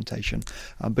transplantation.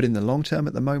 But in the long term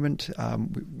at the moment,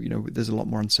 there's a lot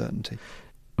more uncertainty.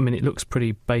 I mean, it looks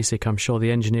pretty basic. I'm sure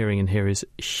the engineering in here is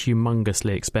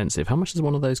humongously expensive. How much does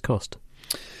one of those cost?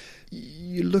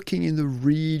 You're looking in the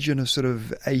region of sort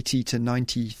of £80,000 to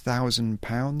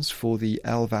 £90,000 for the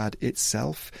LVAD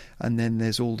itself, and then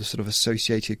there's all the sort of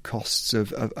associated costs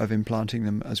of implanting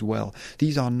them as well.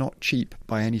 These are not cheap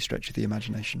by any stretch of the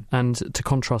imagination. And to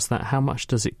contrast that, how much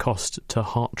does it cost to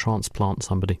heart transplant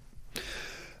somebody?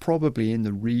 Probably in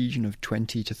the region of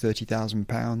 £20,000 to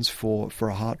 £30,000 for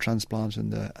a heart transplant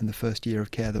and the first year of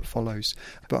care that follows.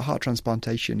 But heart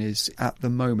transplantation is at the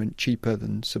moment cheaper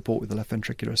than support with the left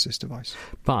ventricular assist device.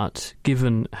 But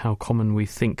given how common we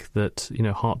think that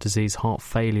heart disease, heart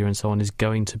failure, and so on is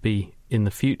going to be in the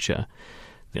future,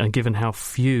 and given how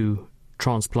few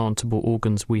transplantable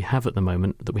organs we have at the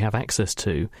moment that we have access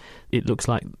to, it looks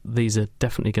like these are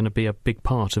definitely going to be a big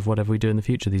part of whatever we do in the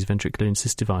future, these ventricular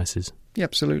assist devices. Yeah,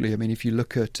 absolutely. I mean, if you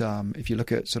look at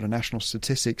sort of national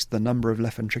statistics, the number of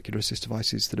left ventricular assist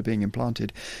devices that are being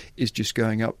implanted is just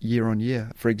going up year on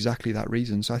year for exactly that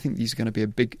reason. So I think these are going to be a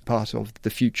big part of the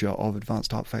future of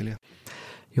advanced heart failure.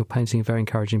 You're painting a very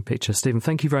encouraging picture. Stephen,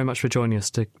 thank you very much for joining us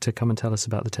to come and tell us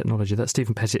about the technology. That's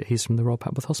Stephen Pettit. He's from the Royal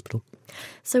Papworth Hospital.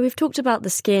 So we've talked about the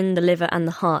skin, the liver and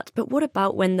the heart, but what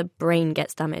about when the brain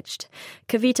gets damaged?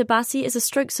 Kavita Basi is a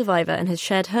stroke survivor and has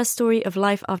shared her story of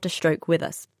life after stroke with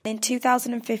us. In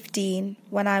 2015,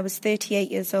 when I was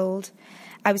 38 years old,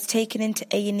 I was taken into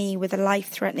A&E with a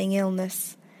life-threatening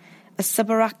illness, a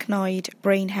subarachnoid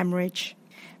brain hemorrhage.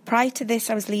 Prior to this,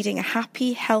 I was leading a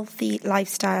happy, healthy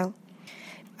lifestyle.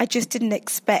 I just didn't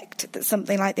expect that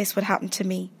something like this would happen to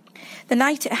me. The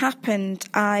night it happened,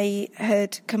 I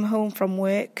had come home from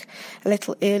work a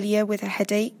little earlier with a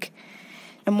headache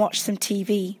and watched some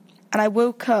TV. And I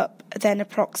woke up then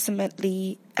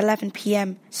approximately 11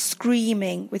 p.m.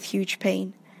 screaming with huge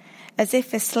pain, as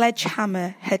if a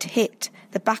sledgehammer had hit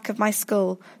the back of my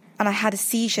skull, and I had a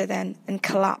seizure then and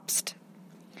collapsed.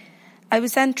 I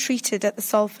was then treated at the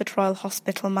Salford Royal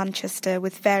Hospital, Manchester,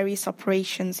 with various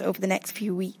operations over the next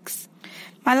few weeks.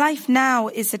 My life now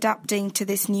is adapting to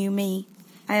this new me.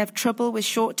 I have trouble with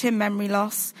short-term memory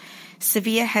loss,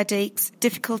 severe headaches,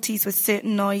 difficulties with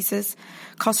certain noises,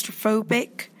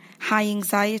 claustrophobic, high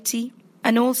anxiety,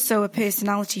 and also a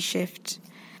personality shift.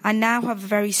 I now have a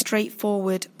very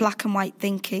straightforward, black and white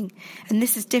thinking, and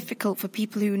this is difficult for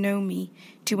people who know me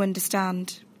to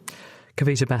understand.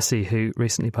 Kavita Bassi, who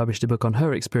recently published a book on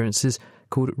her experiences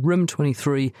called Room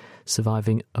 23,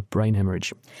 Surviving a Brain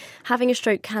Hemorrhage. Having a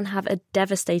stroke can have a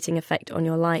devastating effect on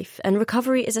your life, and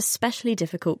recovery is especially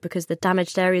difficult because the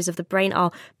damaged areas of the brain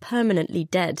are permanently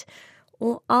dead.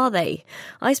 Or are they?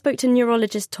 I spoke to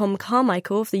neurologist Tom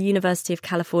Carmichael of the University of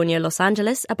California, Los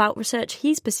Angeles, about research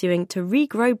he's pursuing to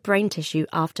regrow brain tissue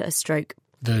after a stroke.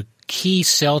 The key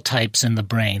cell types in the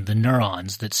brain, the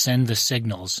neurons that send the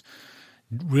signals,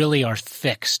 really are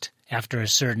fixed after a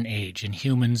certain age. In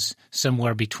humans,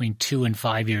 somewhere between 2 and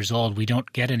 5 years old, we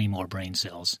don't get any more brain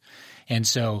cells. And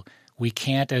so we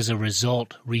can't, as a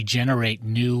result, regenerate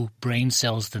new brain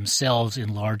cells themselves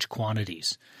in large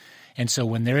quantities. And so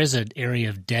when there is an area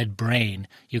of dead brain,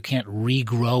 you can't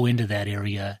regrow into that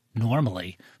area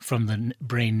normally from the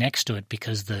brain next to it,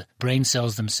 because the brain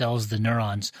cells themselves, the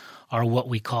neurons, are what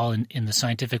we call in the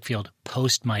scientific field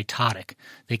post-mitotic.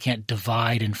 They can't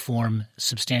divide and form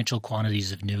substantial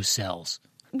quantities of new cells.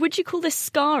 Would you call this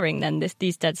scarring then,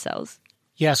 these dead cells?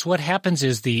 Yes, what happens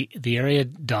is the area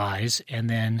dies, and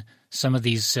then some of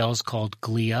these cells called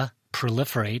glia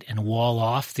proliferate and wall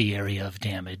off the area of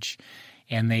damage,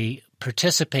 and they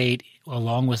participate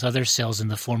along with other cells in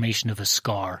the formation of a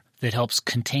scar that helps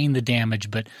contain the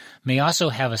damage, but may also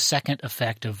have a second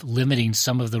effect of limiting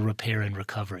some of the repair and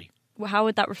recovery. Well, how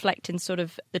would that reflect in sort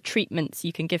of the treatments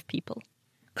you can give people?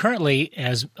 Currently,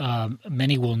 as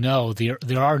many will know, there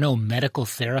are no medical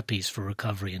therapies for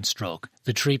recovery in stroke.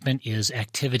 The treatment is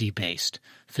activity-based,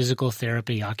 physical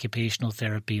therapy, occupational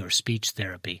therapy, or speech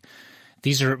therapy.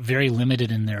 These are very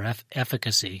limited in their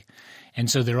efficacy, and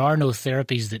so there are no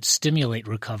therapies that stimulate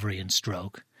recovery in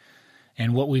stroke.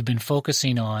 And what we've been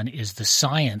focusing on is the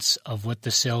science of what the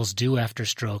cells do after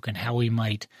stroke and how we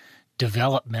might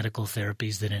develop medical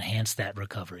therapies that enhance that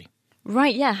recovery.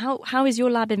 Right, yeah. How is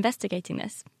your lab investigating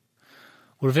this?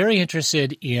 We're very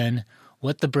interested in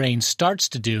what the brain starts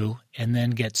to do and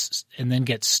then gets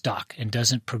stuck and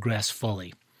doesn't progress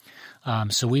fully.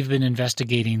 So we've been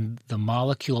investigating the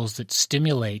molecules that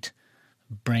stimulate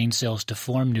brain cells to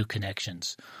form new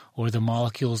connections, or the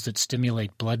molecules that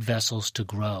stimulate blood vessels to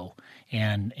grow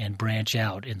and branch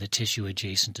out in the tissue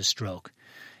adjacent to stroke.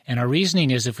 And our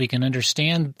reasoning is if we can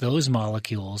understand those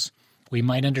molecules, we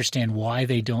might understand why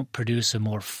they don't produce a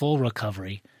more full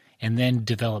recovery, and then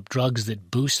develop drugs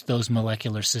that boost those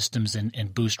molecular systems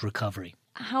and boost recovery.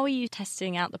 How are you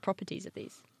testing out the properties of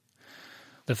these?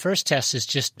 The first test is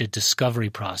just a discovery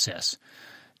process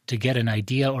to get an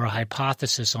idea or a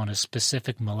hypothesis on a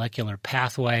specific molecular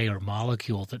pathway or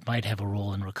molecule that might have a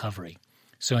role in recovery.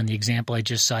 So in the example I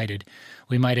just cited,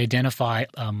 we might identify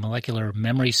a molecular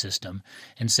memory system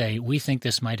and say, we think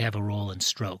this might have a role in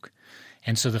stroke.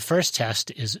 And so the first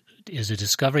test is a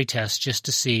discovery test just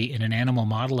to see in an animal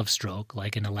model of stroke,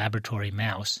 like in a laboratory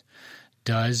mouse,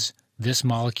 does this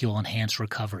molecule enhance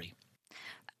recovery?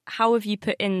 How have you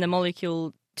put in the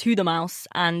molecule to the mouse,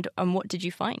 and what did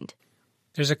you find?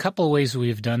 There's a couple of ways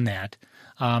we've done that.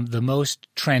 The most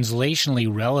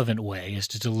translationally relevant way is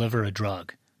to deliver a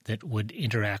drug that would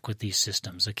interact with these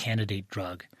systems, a candidate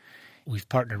drug. We've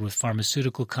partnered with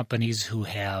pharmaceutical companies who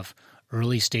have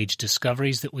early-stage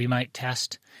discoveries that we might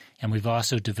test, and we've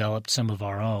also developed some of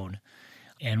our own.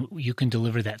 And you can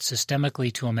deliver that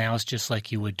systemically to a mouse just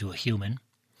like you would to a human.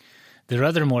 There are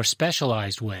other more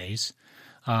specialized ways.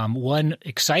 One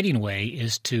exciting way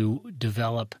is to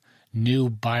develop new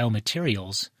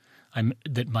biomaterials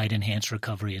that might enhance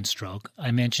recovery in stroke.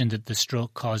 I mentioned that the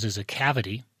stroke causes a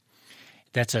cavity.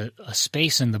 That's a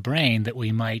space in the brain that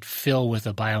we might fill with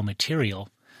a biomaterial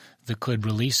that could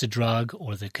release a drug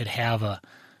or that could have a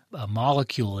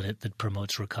molecule in it that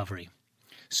promotes recovery.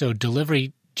 So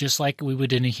delivery, just like we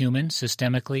would in a human,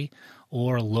 systemically,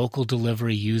 or local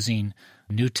delivery using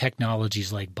new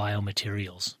technologies like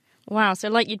biomaterials. Wow, so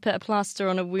like you'd put a plaster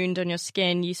on a wound on your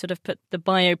skin, you sort of put the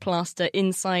bioplaster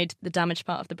inside the damaged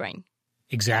part of the brain.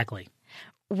 Exactly.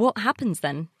 What happens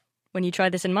then when you try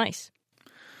this in mice?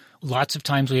 Lots of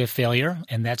times we have failure,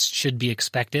 and that should be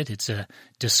expected. It's a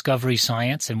discovery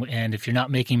science, and if you're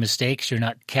not making mistakes, you're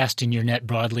not casting your net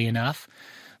broadly enough.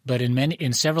 But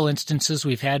in several instances,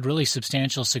 we've had really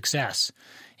substantial success.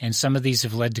 And some of these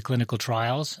have led to clinical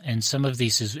trials, and some of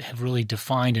these have really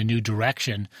defined a new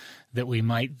direction that we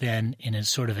might then, in a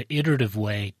sort of an iterative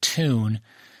way, tune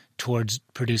towards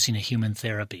producing a human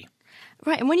therapy.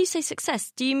 Right, and when you say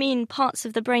success, do you mean parts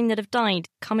of the brain that have died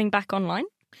coming back online?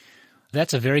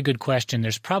 That's a very good question.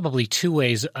 There's probably two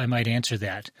ways I might answer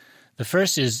that. The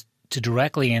first is to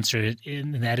directly answer it,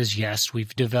 and that is yes.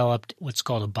 We've developed what's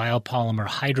called a biopolymer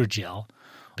hydrogel,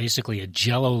 basically a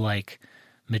jello-like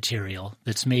material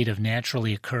that's made of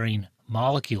naturally occurring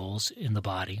molecules in the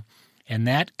body, and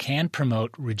that can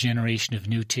promote regeneration of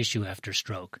new tissue after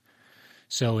stroke.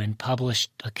 So in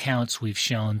published accounts, we've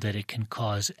shown that it can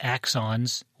cause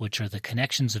axons, which are the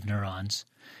connections of neurons,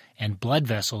 and blood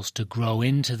vessels to grow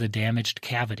into the damaged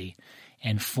cavity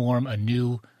and form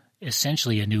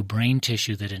essentially a new brain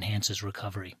tissue that enhances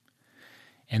recovery.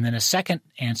 And then a second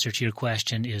answer to your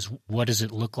question is, what does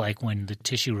it look like when the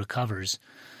tissue recovers?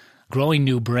 Growing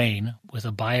new brain with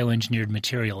a bioengineered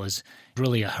material is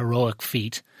really a heroic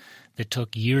feat that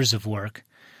took years of work.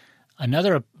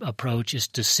 Another approach is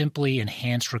to simply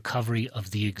enhance recovery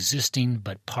of the existing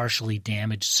but partially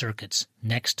damaged circuits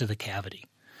next to the cavity.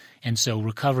 And so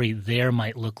recovery there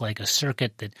might look like a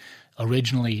circuit that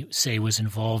originally, say, was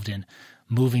involved in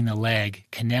moving the leg,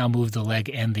 can now move the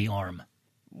leg and the arm.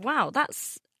 Wow,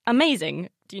 that's amazing.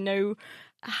 Do you know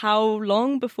how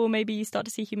long before maybe you start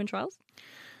to see human trials?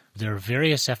 There are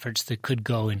various efforts that could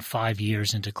go in 5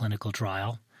 years into clinical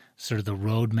trial. Sort of the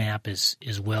roadmap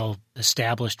is well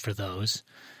established for those.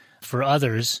 For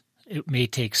others, it may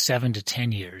take 7 to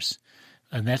 10 years.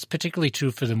 And that's particularly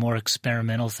true for the more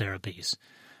experimental therapies,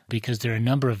 because there are a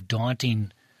number of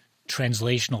daunting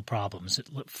translational problems.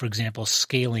 For example,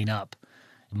 scaling up.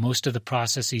 Most of the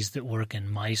processes that work in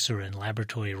mice or in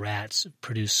laboratory rats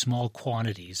produce small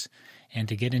quantities, and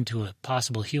to get into a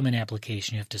possible human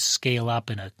application, you have to scale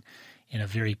up in a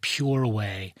very pure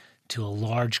way to a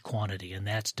large quantity, and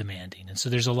that's demanding. And so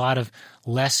there's a lot of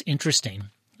less interesting,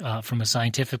 from a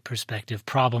scientific perspective,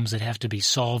 problems that have to be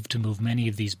solved to move many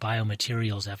of these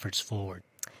biomaterials efforts forward.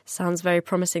 Sounds very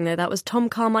promising, though. That was Tom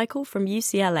Carmichael from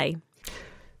UCLA.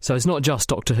 So it's not just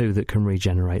Doctor Who that can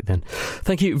regenerate then.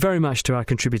 Thank you very much to our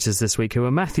contributors this week, who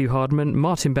are Matthew Hardman,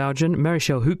 Martin Bougen,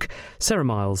 Mary-Shell Hook, Sarah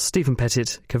Miles, Stephen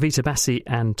Pettit, Kavita Bassi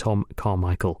and Tom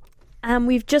Carmichael. And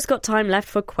we've just got time left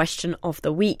for Question of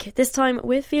the Week. This time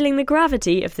we're feeling the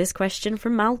gravity of this question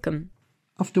from Malcolm.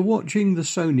 After watching the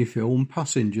Sony film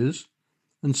Passengers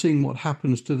and seeing what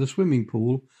happens to the swimming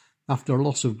pool after a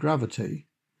loss of gravity,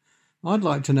 I'd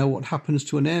like to know what happens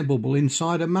to an air bubble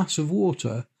inside a mass of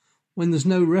water when there's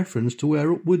no reference to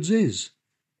where upwards is.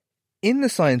 In the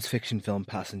science fiction film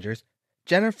Passengers,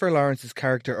 Jennifer Lawrence's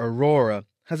character Aurora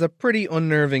has a pretty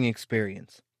unnerving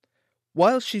experience.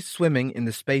 While she's swimming in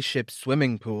the spaceship's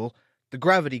swimming pool, the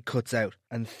gravity cuts out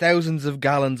and thousands of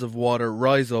gallons of water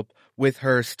rise up with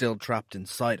her still trapped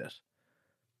inside it.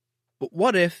 But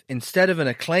what if, instead of an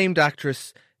acclaimed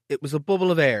actress, it was a bubble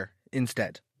of air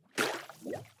instead?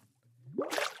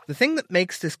 The thing that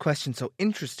makes this question so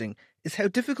interesting is how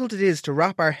difficult it is to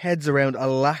wrap our heads around a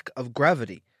lack of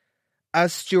gravity,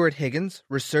 as Stuart Higgins,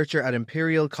 researcher at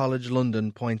Imperial College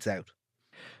London, points out.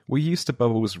 We're used to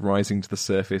bubbles rising to the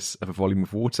surface of a volume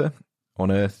of water.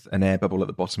 On Earth, an air bubble at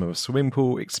the bottom of a swimming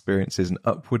pool experiences an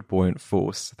upward buoyant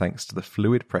force thanks to the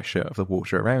fluid pressure of the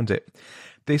water around it.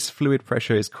 This fluid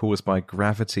pressure is caused by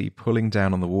gravity pulling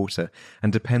down on the water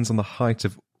and depends on the height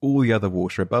of all the other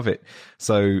water above it.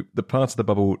 So the part of the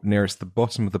bubble nearest the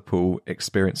bottom of the pool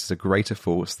experiences a greater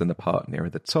force than the part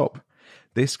nearer the top.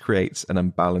 This creates an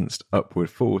unbalanced upward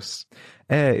force.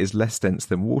 Air is less dense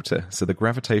than water, so the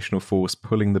gravitational force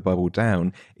pulling the bubble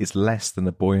down is less than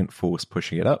the buoyant force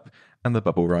pushing it up, and the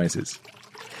bubble rises.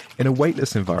 In a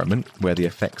weightless environment, where the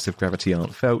effects of gravity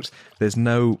aren't felt, there's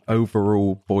no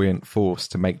overall buoyant force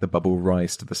to make the bubble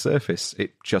rise to the surface.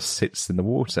 It just sits in the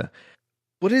water.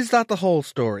 But is that the whole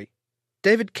story?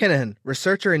 David Kinahan,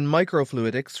 researcher in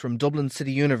microfluidics from Dublin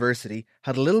City University,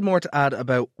 had a little more to add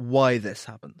about why this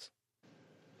happens.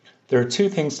 There are two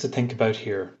things to think about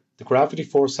here: the gravity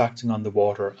force acting on the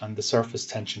water and the surface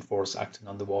tension force acting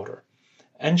on the water.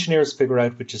 Engineers figure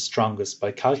out which is strongest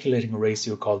by calculating a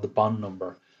ratio called the bond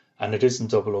number, and it isn't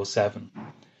 007.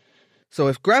 So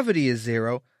if gravity is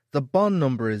 0, the bond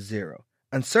number is 0,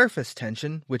 and surface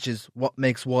tension, which is what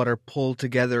makes water pull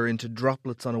together into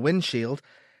droplets on a windshield,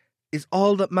 is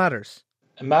all that matters.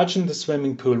 Imagine the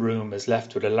swimming pool room is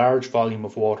left with a large volume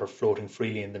of water floating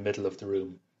freely in the middle of the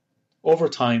room. Over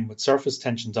time, with surface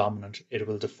tension dominant, it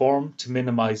will deform to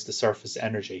minimize the surface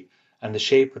energy, and the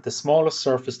shape with the smallest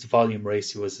surface to volume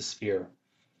ratio is a sphere.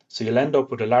 So you'll end up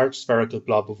with a large spherical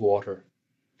blob of water.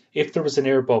 If there was an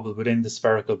air bubble within the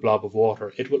spherical blob of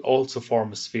water, it will also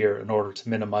form a sphere in order to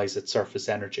minimize its surface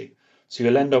energy. So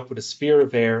you'll end up with a sphere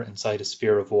of air inside a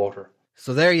sphere of water.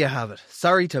 So there you have it.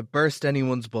 Sorry to burst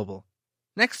anyone's bubble.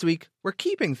 Next week, we're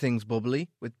keeping things bubbly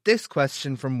with this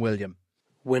question from William.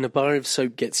 When a bar of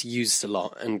soap gets used a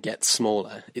lot and gets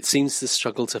smaller, it seems to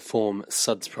struggle to form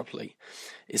suds properly.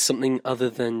 Is something other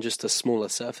than just a smaller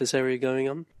surface area going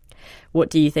on?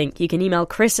 What do you think? You can email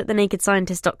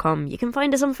chris@thenakedscientist.com. You can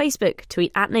find us on Facebook,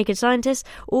 tweet @NakedScientist,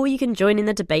 or you can join in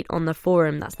the debate on the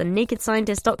forum. That's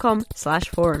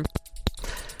thenakedscientist.com/forum.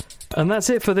 And that's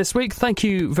it for this week. Thank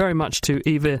you very much to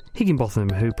Eva Higginbotham,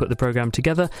 who put the programme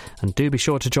together. And do be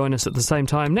sure to join us at the same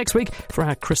time next week for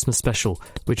our Christmas special,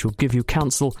 which will give you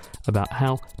counsel about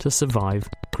how to survive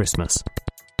Christmas.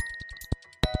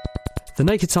 The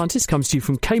Naked Scientist comes to you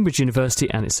from Cambridge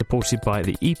University and is supported by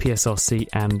the EPSRC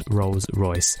and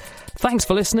Rolls-Royce. Thanks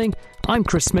for listening. I'm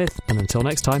Chris Smith, and until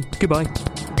next time, goodbye.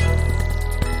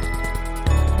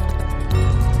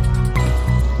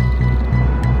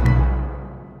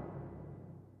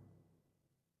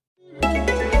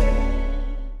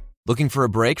 Looking for a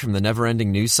break from the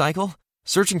never-ending news cycle?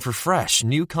 Searching for fresh,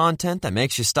 new content that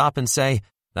makes you stop and say,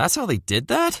 "That's how they did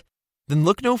that?" Then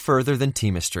look no further than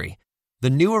Teamistry, the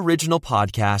new original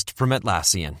podcast from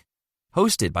Atlassian.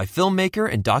 Hosted by filmmaker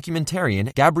and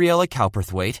documentarian Gabriella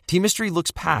Cowperthwaite, Teamistry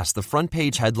looks past the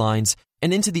front-page headlines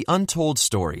and into the untold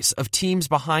stories of teams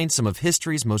behind some of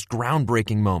history's most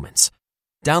groundbreaking moments.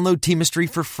 Download Teamistry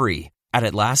for free at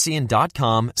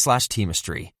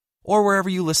Atlassian.com/Teamistry or wherever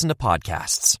you listen to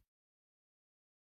podcasts.